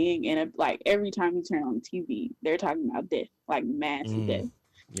of being in a like every time you turn on TV, they're talking about death, like mass death.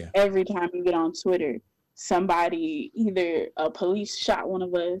 Yeah. Every time you get on Twitter, somebody, either a police shot one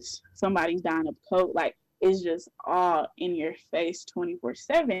of us, somebody's dying of coke, like it's just all in your face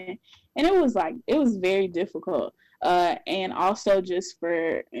 24/7. And it was very difficult. And also just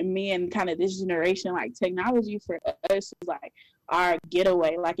for me and kind of this generation, like technology for us is like our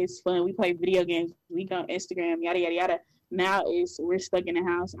getaway. Like it's fun. We play video games, we go on Instagram, yada yada yada. Now we're stuck in the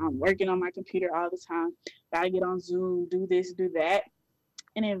house. I'm working on my computer all the time. Gotta get on Zoom, do this, do that.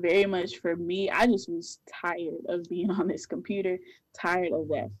 And then very much for me, I just was tired of being on this computer, tired of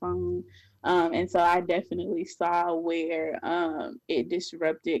that phone. And so I definitely saw where it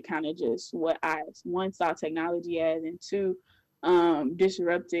disrupted kind of just what I, one, saw technology as, and two,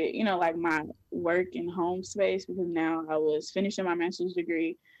 disrupted, like my work and home space, because now I was finishing my master's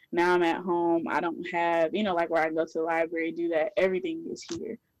degree. Now I'm at home. I don't have, like where I go to the library, do that. Everything is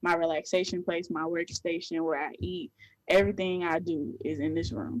here. My relaxation place, my workstation, where I eat, everything I do is in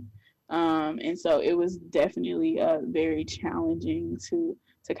this room. And so it was definitely very challenging to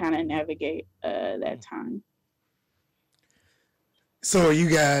kind of navigate that time. So you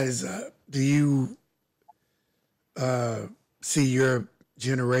guys, do you see your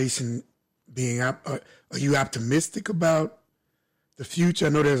generation being up? Are you optimistic about the future? I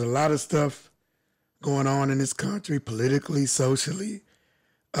know there's a lot of stuff going on in this country, politically, socially.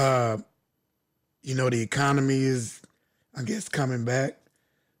 The economy is, I guess, coming back.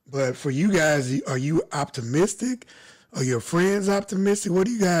 But for you guys, are you optimistic? Are your friends optimistic?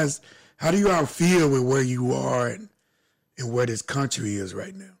 How do you all feel with where you are and where this country is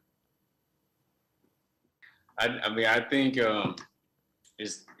right now? I think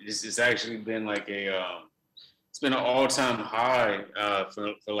it's actually been like it's been an all-time high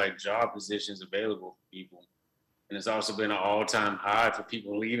for like job positions available for people. And it's also been an all-time high for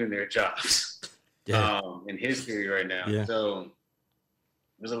people leaving their jobs in history right now. Yeah. So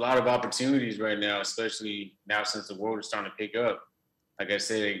there's a lot of opportunities right now, especially now since the world is starting to pick up. Like I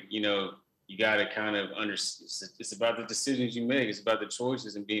said, you got to kind of understand. It's about the decisions you make. It's about the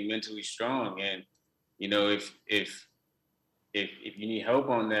choices and being mentally strong. And if you need help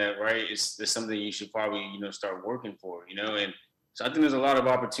on that, right, it's something you should probably start working for. And so I think there's a lot of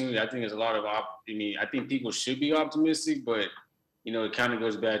opportunity. I think there's a lot of I think people should be optimistic, but it kind of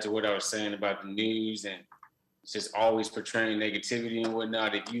goes back to what I was saying about the news, and it's just always portraying negativity and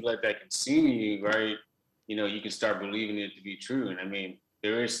whatnot. If you let that consume you, right, you can start believing it to be true. And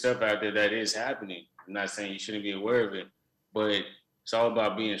there is stuff out there that is happening. I'm not saying you shouldn't be aware of it, but it's all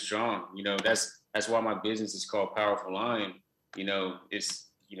about being strong. That's why my business is called Powerful Lion. We're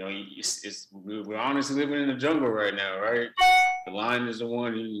honestly living in the jungle right now, right? The lion is the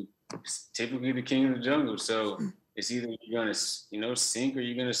one who's typically the king of the jungle. So it's either you're gonna, sink or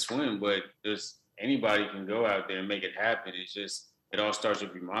you're gonna swim. But anybody can go out there and make it happen. It's just, it all starts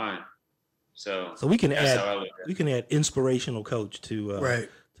with your mind. So we can add inspirational coach to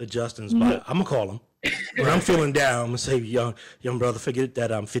Justin's bio. I'm gonna call him when I'm feeling down. I'm gonna say, young brother, forget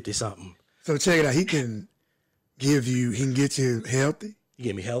that I'm 50 something. So check it out. He can get you healthy. He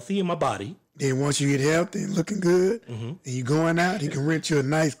get me healthy in my body. Then once you get healthy and looking good, and you going out, he can rent you a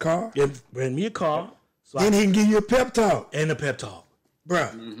nice car. Yeah, rent me a car. So then he can give you a pep talk. And a pep talk.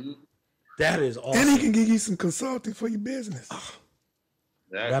 Bruh. Mm-hmm. That is awesome. And he can give you some consulting for your business.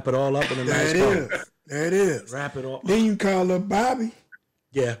 Wrap it all up in a nice car. There it is. Wrap it all. Then you can call up Bobby.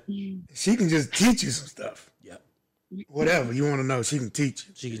 Yeah. She can just teach you some stuff. Yeah. Whatever you want to know, she can teach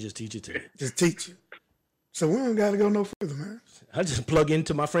you. She can just teach it to you. Just teach you. So we don't got to go no further, man. I just plug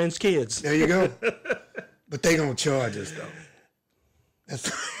into my friends' kids. There you go. But they going to charge us, though.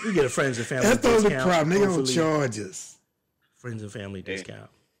 We get a friends and family discount. That's the only problem. They going to charge us. Friends and family discount.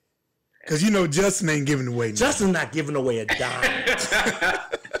 Because Justin ain't giving away nothing. Justin's not giving away a dime.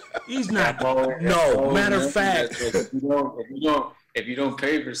 He's not. No, matter of fact. If you don't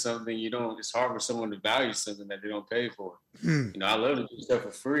pay for something, it's hard for someone to value something that they don't pay for. I love to do stuff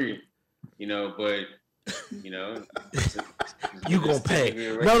for free, but you gonna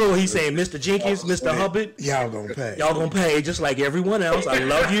pay. No, he's saying, Mr. Jenkins, Mr. Hubbard, y'all gonna pay. Y'all gonna pay just like everyone else. I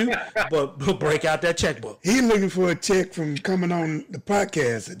love you, but break out that checkbook. He's looking for a check from coming on the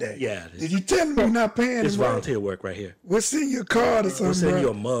podcast today. Yeah. Did you tell him you're not paying? It's volunteer work right here. We'll send you a card or something. We'll send you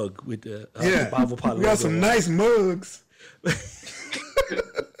a mug with the Bible Pot. We got some nice mugs.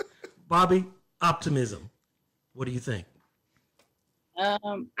 Bobby, optimism. What do you think?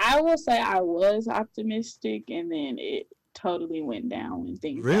 I will say I was optimistic, and then it totally went down when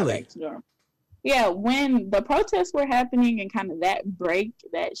things got Really? back to normal. Yeah, when the protests were happening and kind of that break,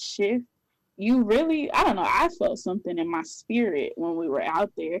 that shift, you really, I don't know, I felt something in my spirit when we were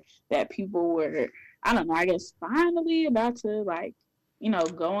out there that people were, I don't know, I guess finally about to like,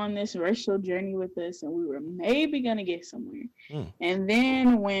 go on this racial journey with us, and we were maybe going to get somewhere. And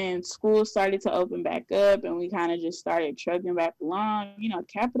then when school started to open back up and we kind of just started trucking back along,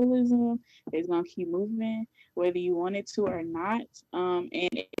 capitalism is going to keep moving whether you want it to or not. And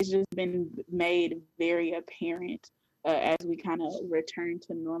it's just been made very apparent as we kind of return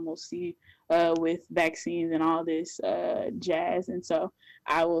to normalcy with vaccines and all this jazz. And so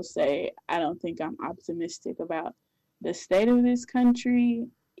I will say I don't think I'm optimistic about the state of this country,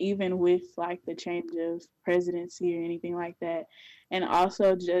 even with like the change of presidency or anything like that. And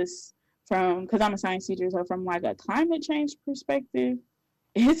also just because I'm a science teacher, so from like a climate change perspective,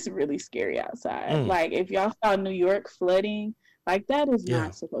 it's really scary outside. Like if y'all saw New York flooding, like that is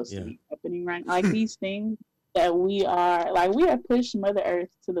not supposed to be happening, right? Like these things that we have pushed Mother Earth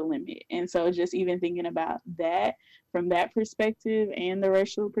to the limit. And so just even thinking about that from that perspective and the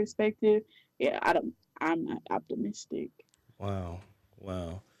racial perspective, I'm not optimistic. Wow.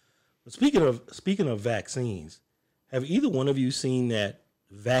 But speaking of vaccines, have either one of you seen that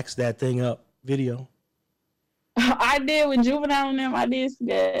Vax That Thing Up video? I did with Juvenile and them. I did see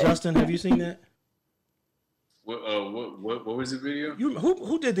that. Justin, have you seen that? What was the video?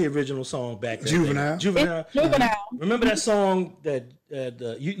 Who did the original song back then? Juvenile. Remember that song that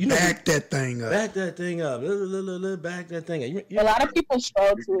Back That Thing Up. Back that thing up. Back that thing up. A lot of people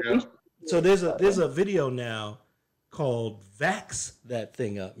stroll to it. So there's a video now called Vax That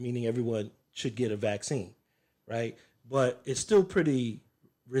Thing Up, meaning everyone should get a vaccine, right? But it's still pretty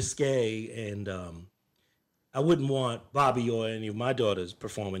risque, and I wouldn't want Bobby or any of my daughters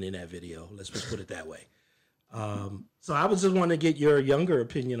performing in that video. Let's just put it that way. So I was just wanting to get your younger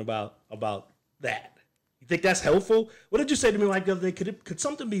opinion about that. You think that's helpful? What did you say to me like the other day? Could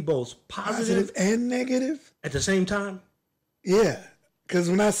something be both positive and negative at the same time? Yeah, because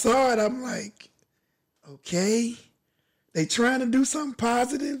when I saw it, I'm like, okay, they trying to do something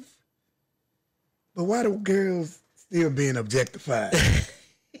positive, but why do girls still being objectified,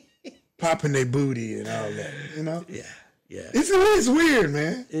 popping their booty and all that? Yeah. It's weird,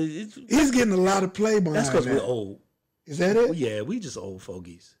 man. He's getting a lot of play behind that. That's because we're old. Is that it? Yeah, we just old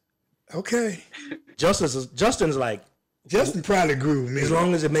fogies. Okay. Justin's like, Justin probably grew with me. As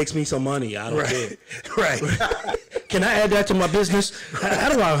long as it makes me some money, I don't care. Right. Can I add that to my business? How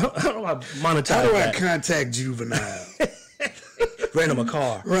do I monetize that? How do I contact Juvenile? Rent him a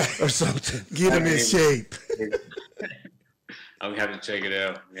car, or something. Get him in shape. I'm gonna have to check it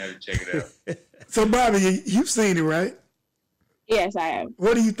out. So, Bobby, you've seen it, right? Yes, I have.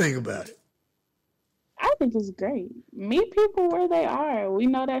 What do you think about it? I think it's great. Meet people where they are. We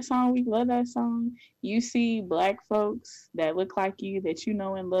know that song. We love that song. You see Black folks that look like you, that you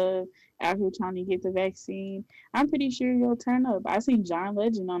know and love, out here trying to get the vaccine. I'm pretty sure you'll turn up. I seen John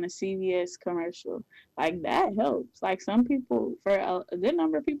Legend on a CVS commercial. Like, that helps. Like, some people, for a good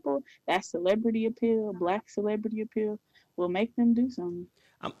number of people, that celebrity appeal, Black celebrity appeal, will make them do something.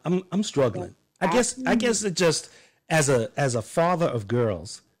 I'm struggling. I guess it just, as a father of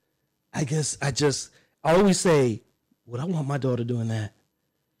girls, I always say, would I want my daughter doing that?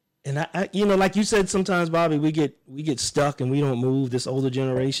 And I like you said, sometimes, Bobby, we get stuck and we don't move, this older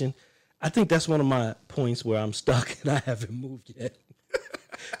generation. I think that's one of my points where I'm stuck and I haven't moved yet.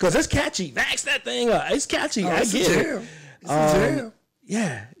 Because it's catchy. Vax that thing up. It's catchy. I get it. It's a jam.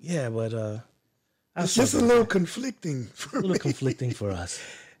 Yeah, but it's just a little conflicting for me. Conflicting for us.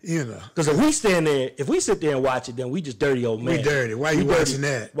 Because if we sit there and watch it, then we just dirty old man. We dirty. Why you watching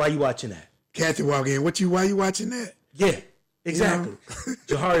that? Why you watching that? Kathy walk in. Why you watching that? Yeah, exactly.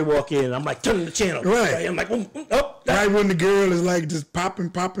 Jahari walk in. I'm like, turn the channel. Right. I'm like, right when the girl is like just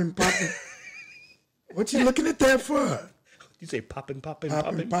popping. What you looking at that for? You say popping. Hey,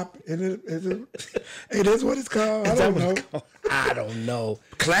 that's what it's called. I don't know. I don't know.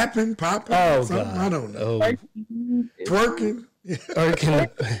 Clapping, popping. Oh, something. God. I don't know. Twerking.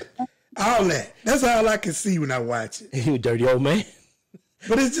 All that. That's all I can see when I watch it. You dirty old man.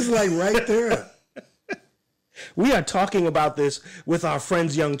 But it's just like right there. We are talking about this with our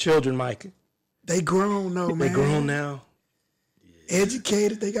friends' young children, Mike. They grown though, man. They grown now.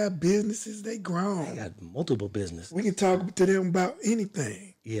 Educated. They got businesses. They grown. They got multiple businesses. We can talk to them about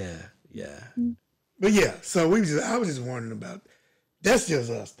anything. Yeah. But yeah, so I was just wondering about. That's just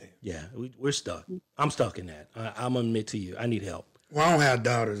us then. Yeah, we're stuck. I'm stuck in that. I'm gonna admit to you, I need help. Well, I don't have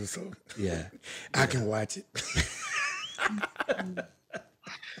daughters, so yeah, I can watch it.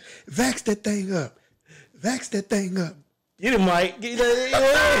 Vax that thing up. Vax that thing up. Get him, Mike. He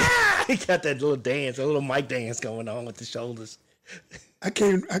got that little dance, a little Mike dance going on with the shoulders. I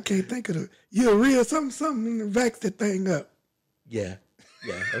can't think of you're real something and vax that thing up. Yeah,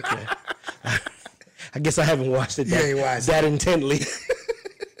 okay. I guess I haven't watched it that intently.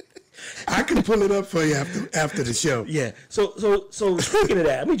 I can pull it up for you after the show. Yeah. So speaking of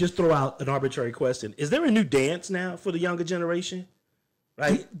that, let me just throw out an arbitrary question. Is there a new dance now for the younger generation?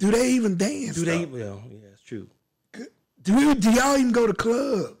 Right? Do they even dance? Well, yeah, it's true. Do y'all even go to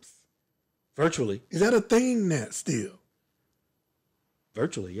clubs? Virtually. Is that a thing now still?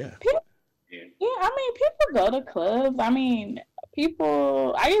 Virtually, yeah. Yeah, I mean, people go to clubs. I mean,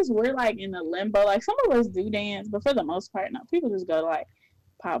 people, I guess we're like in a limbo. Like, some of us do dance, but for the most part, no. People just go to like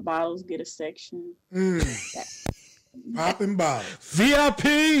pop bottles, get a section. Popping bottles.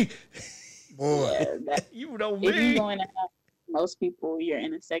 VIP! Boy. Yeah, you know if me. you're going to have most people, you're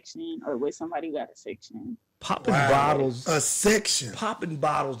in a section or with somebody who got a section. Popping bottles. A section. Popping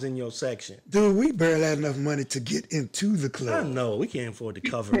bottles in your section. Dude, we barely had enough money to get into the club. I know. We can't afford to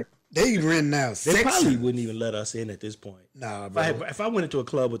cover. They renting out They sections. probably wouldn't even let us in at this point. Nah, bro. If I went into a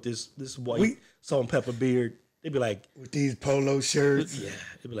club with this white salt and pepper beard, they'd be like, with these polo shirts. yeah,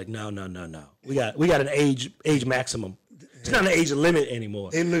 they'd be like, no. We got an age maximum. It's not an age limit anymore.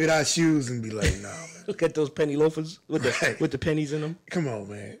 They look at our shoes and be like, no, man. Look at those penny loafers with the pennies in them. Come on,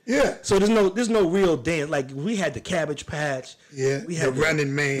 man. Yeah. So there's no real dance. Like, we had the Cabbage Patch. Yeah. We had the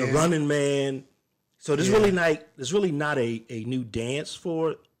Running Man. The Running Man. So there's really not a new dance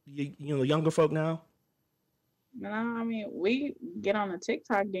for younger folk now. No, I mean, we get on the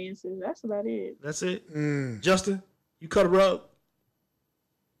TikTok dances. That's about it. That's it. Justin, you cut a rug.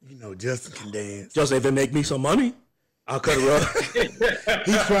 You know, Justin can dance. Justin, if it make me some money, I'll cut a rug.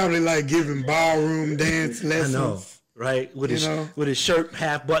 He's probably like giving ballroom dance lessons. I know, right? With his shirt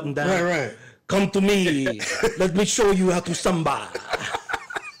half buttoned down. Right. Come to me. Let me show you how to samba.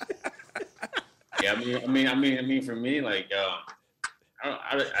 Yeah, I mean, for me, like,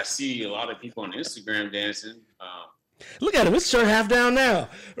 I see a lot of people on Instagram dancing. Look at him; his shirt half down now,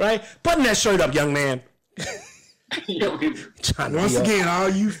 right? Button that shirt up, young man. Once again, all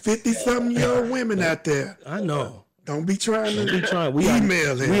you 50-something-year-old women out there, I know. Don't be trying to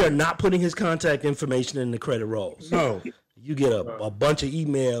email him. We are not putting his contact information in the credit rolls. No. You get a bunch of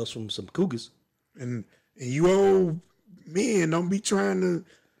emails from some cougars. And you old men, don't be trying to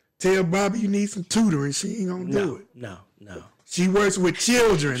tell Bobby you need some tutoring. She ain't gonna do it. No. She works with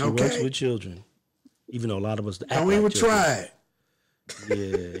children, She works with children. Even though a lot of us don't even try it.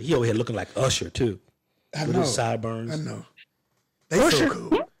 Yeah. He over here looking like Usher, too. I with know. his sideburns. I know. They so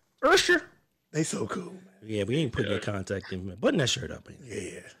cool. Usher. They so cool, man. Yeah, we ain't putting their contact in. Button that shirt up. Man.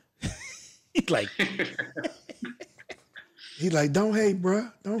 Yeah. He's like... He's like, don't hate, bro.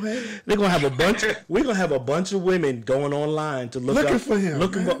 Don't hate. We're gonna have a bunch of women going online to looking for him,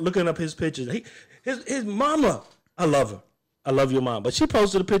 looking up his pictures. His mama, I love her. I love your mom. But she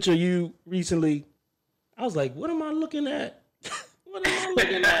posted a picture of you recently. I was like, what am I looking at? What am I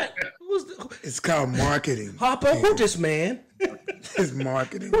looking at? It's called marketing. Harper, who this man? It's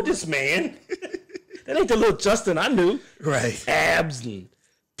marketing. Who this man? That ain't the little Justin I knew. Right. Abs and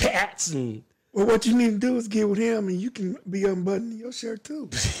tats and... Well, what you need to do is get with him, and you can be unbuttoning your shirt too.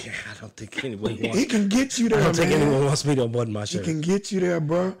 Yeah, I don't think anyone wants. He can get you there. I don't think anyone wants me to unbutton my shirt. He can get you there,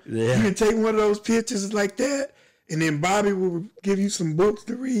 bro. Yeah. You can take one of those pictures like that, and then Bobby will give you some books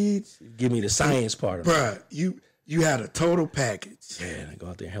to read. Give me the science part of it, bro. You had a total package. Yeah, and go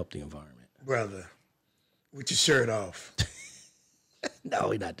out there and help the environment, brother. With your shirt off. No,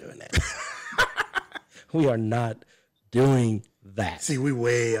 we're not doing that. We are not doing that. See, we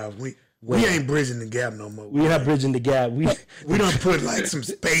way off. We ain't bridging the gap no more. We're not bridging the gap. We don't put like some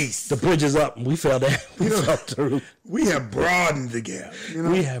space. The bridge is up and we fell down. We fell through. We have broadened the gap.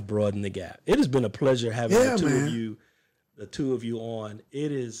 We have broadened the gap. It has been a pleasure having the two of you on.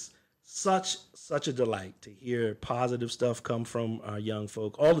 It is such a delight to hear positive stuff come from our young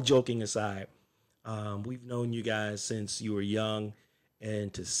folk. All the joking aside, we've known you guys since you were young,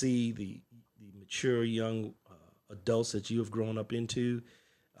 and to see the mature young adults that you have grown up into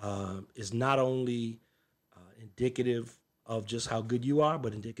is not only indicative of just how good you are,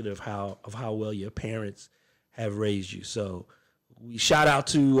 but indicative of how well your parents have raised you. So we shout out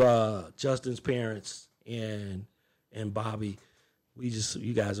to Justin's parents and Bobby.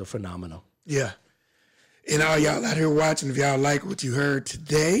 You guys are phenomenal. Yeah. And all y'all out here watching, if y'all like what you heard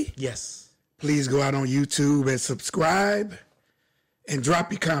today, yes, please go out on YouTube and subscribe and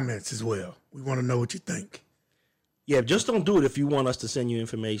drop your comments as well. We want to know what you think. Yeah, just don't do it if you want us to send you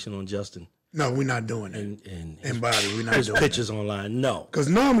information on Justin. No, we're not doing that. And Bobby, we're not his doing pictures online. No. Because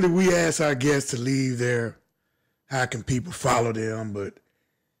normally we ask our guests to leave their, how can people follow them, but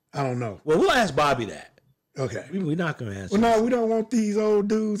I don't know. Well, we'll ask Bobby that. Okay. We're not going to ask Well, him. no, we don't want these old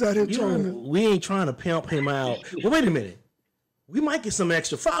dudes out here trying to. We ain't trying to pimp him out. Well, wait a minute. We might get some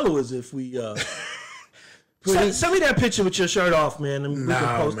extra followers if we send me that picture with your shirt off, man. And we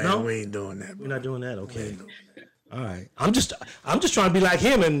can post. Man, No, we ain't doing that. Bro. we're not doing that. Okay. All right. I'm just trying to be like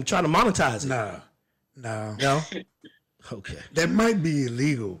him and trying to monetize it. No. No. Okay. That might be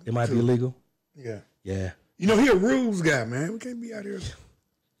illegal. It might be illegal. Yeah. Yeah. You know, he a rules guy, man. We can't be out here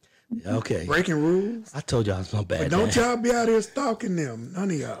Okay. breaking rules. I told y'all it's no bad. But don't y'all be out here stalking them.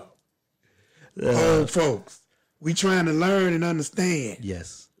 None of y'all. Old folks. We trying to learn and understand.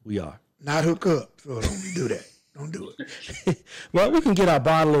 Yes, we are. Not hook up. So don't do that. Don't do it. Well, we can get our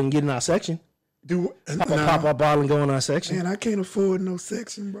bottle and get in our section. Pop our bottle and go in our section. Man, I can't afford no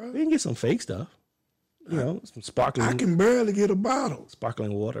section, bro. We can get some fake stuff. You know, some sparkling. I can barely get a bottle.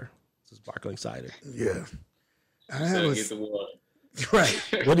 Sparkling water. Some sparkling cider. Yeah. Get the water. Right.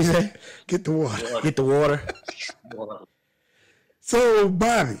 What do you say? Get the water. Get the water. So,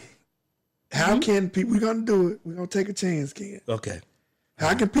 Bobby, how can people, we're going to do it. We're going to take a chance, Ken. Okay.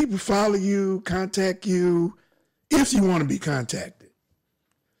 How can people follow you, contact you, if you want to be contacted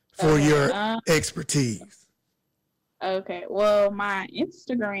for your expertise? Okay. Well, my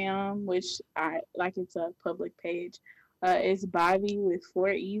Instagram, which it's a public page, is Bobby with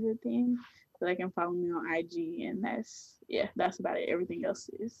 4 E's at the end. So they can follow me on IG, and that's about it. Everything else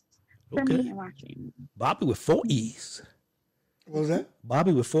is for me and my family. Bobby with 4 E's. What was that?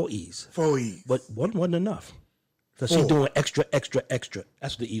 Bobby with 4 E's. 4 E's. But one wasn't enough. Because she's doing extra, extra, extra.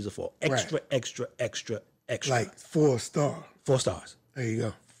 That's what the E's are for. Extra, Right. extra, extra, extra. Like 4 star. 4 stars. There you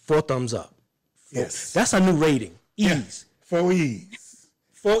go. 4 thumbs up. Yes. That's our new rating. E's. 4 E's.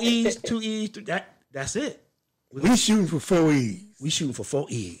 4 E's, 2 E's. That's it. We shooting for 4 E's. We shooting for 4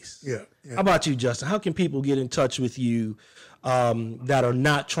 E's. Yeah. How about you, Justin? How can people get in touch with you that are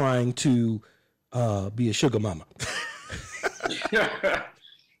not trying to be a sugar mama?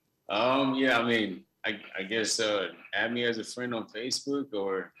 I guess add me as a friend on Facebook,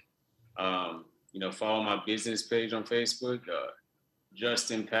 or follow my business page on Facebook,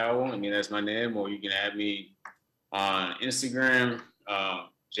 Justin Powell. That's my name. Or you can add me on Instagram,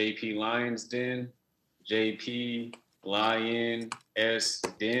 JP Lions Den, JP Lion S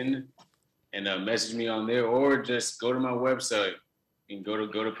Den, and message me on there, or just go to my website and go to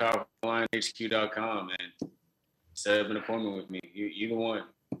powerfulionhq.com and set up an appointment with me. Either one.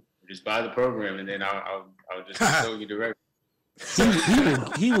 Just buy the program, and then I'll just show you directly.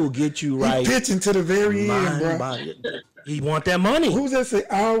 He will get you right. He pitching to the very end, bro. He want that money. Who's that say?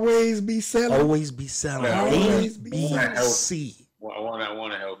 Always be selling. Always be selling. Always be ABC. I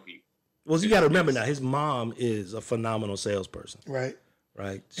want to help you. Well, you got to remember now, his mom is a phenomenal salesperson. Right.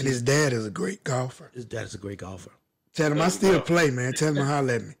 Right. And his dad is a great golfer. His dad is a great golfer. Tell him I still play, man. Tell him to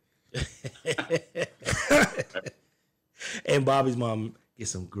holler at me. And Bobby's mom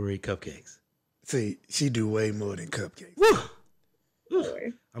gets some great cupcakes. See, she do way more than cupcakes. Woo.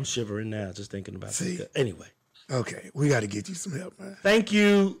 I'm shivering now just thinking about it. Anyway. Okay, we got to get you some help, man. Thank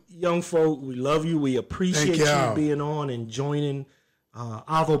you, young folk. We love you. We appreciate you being on and joining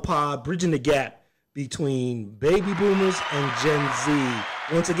AvoPod, bridging the gap between baby boomers and Gen Z.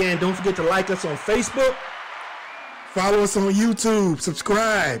 Once again, don't forget to like us on Facebook. Follow us on YouTube.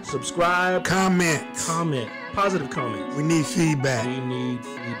 Subscribe. Comment. Positive comments. We need feedback.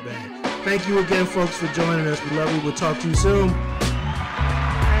 Thank you again, folks, for joining us. We love you. We'll talk to you soon.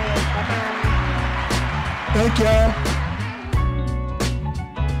 Thank y'all.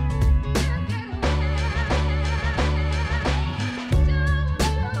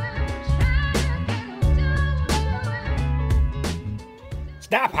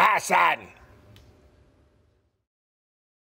 Stop high-siding.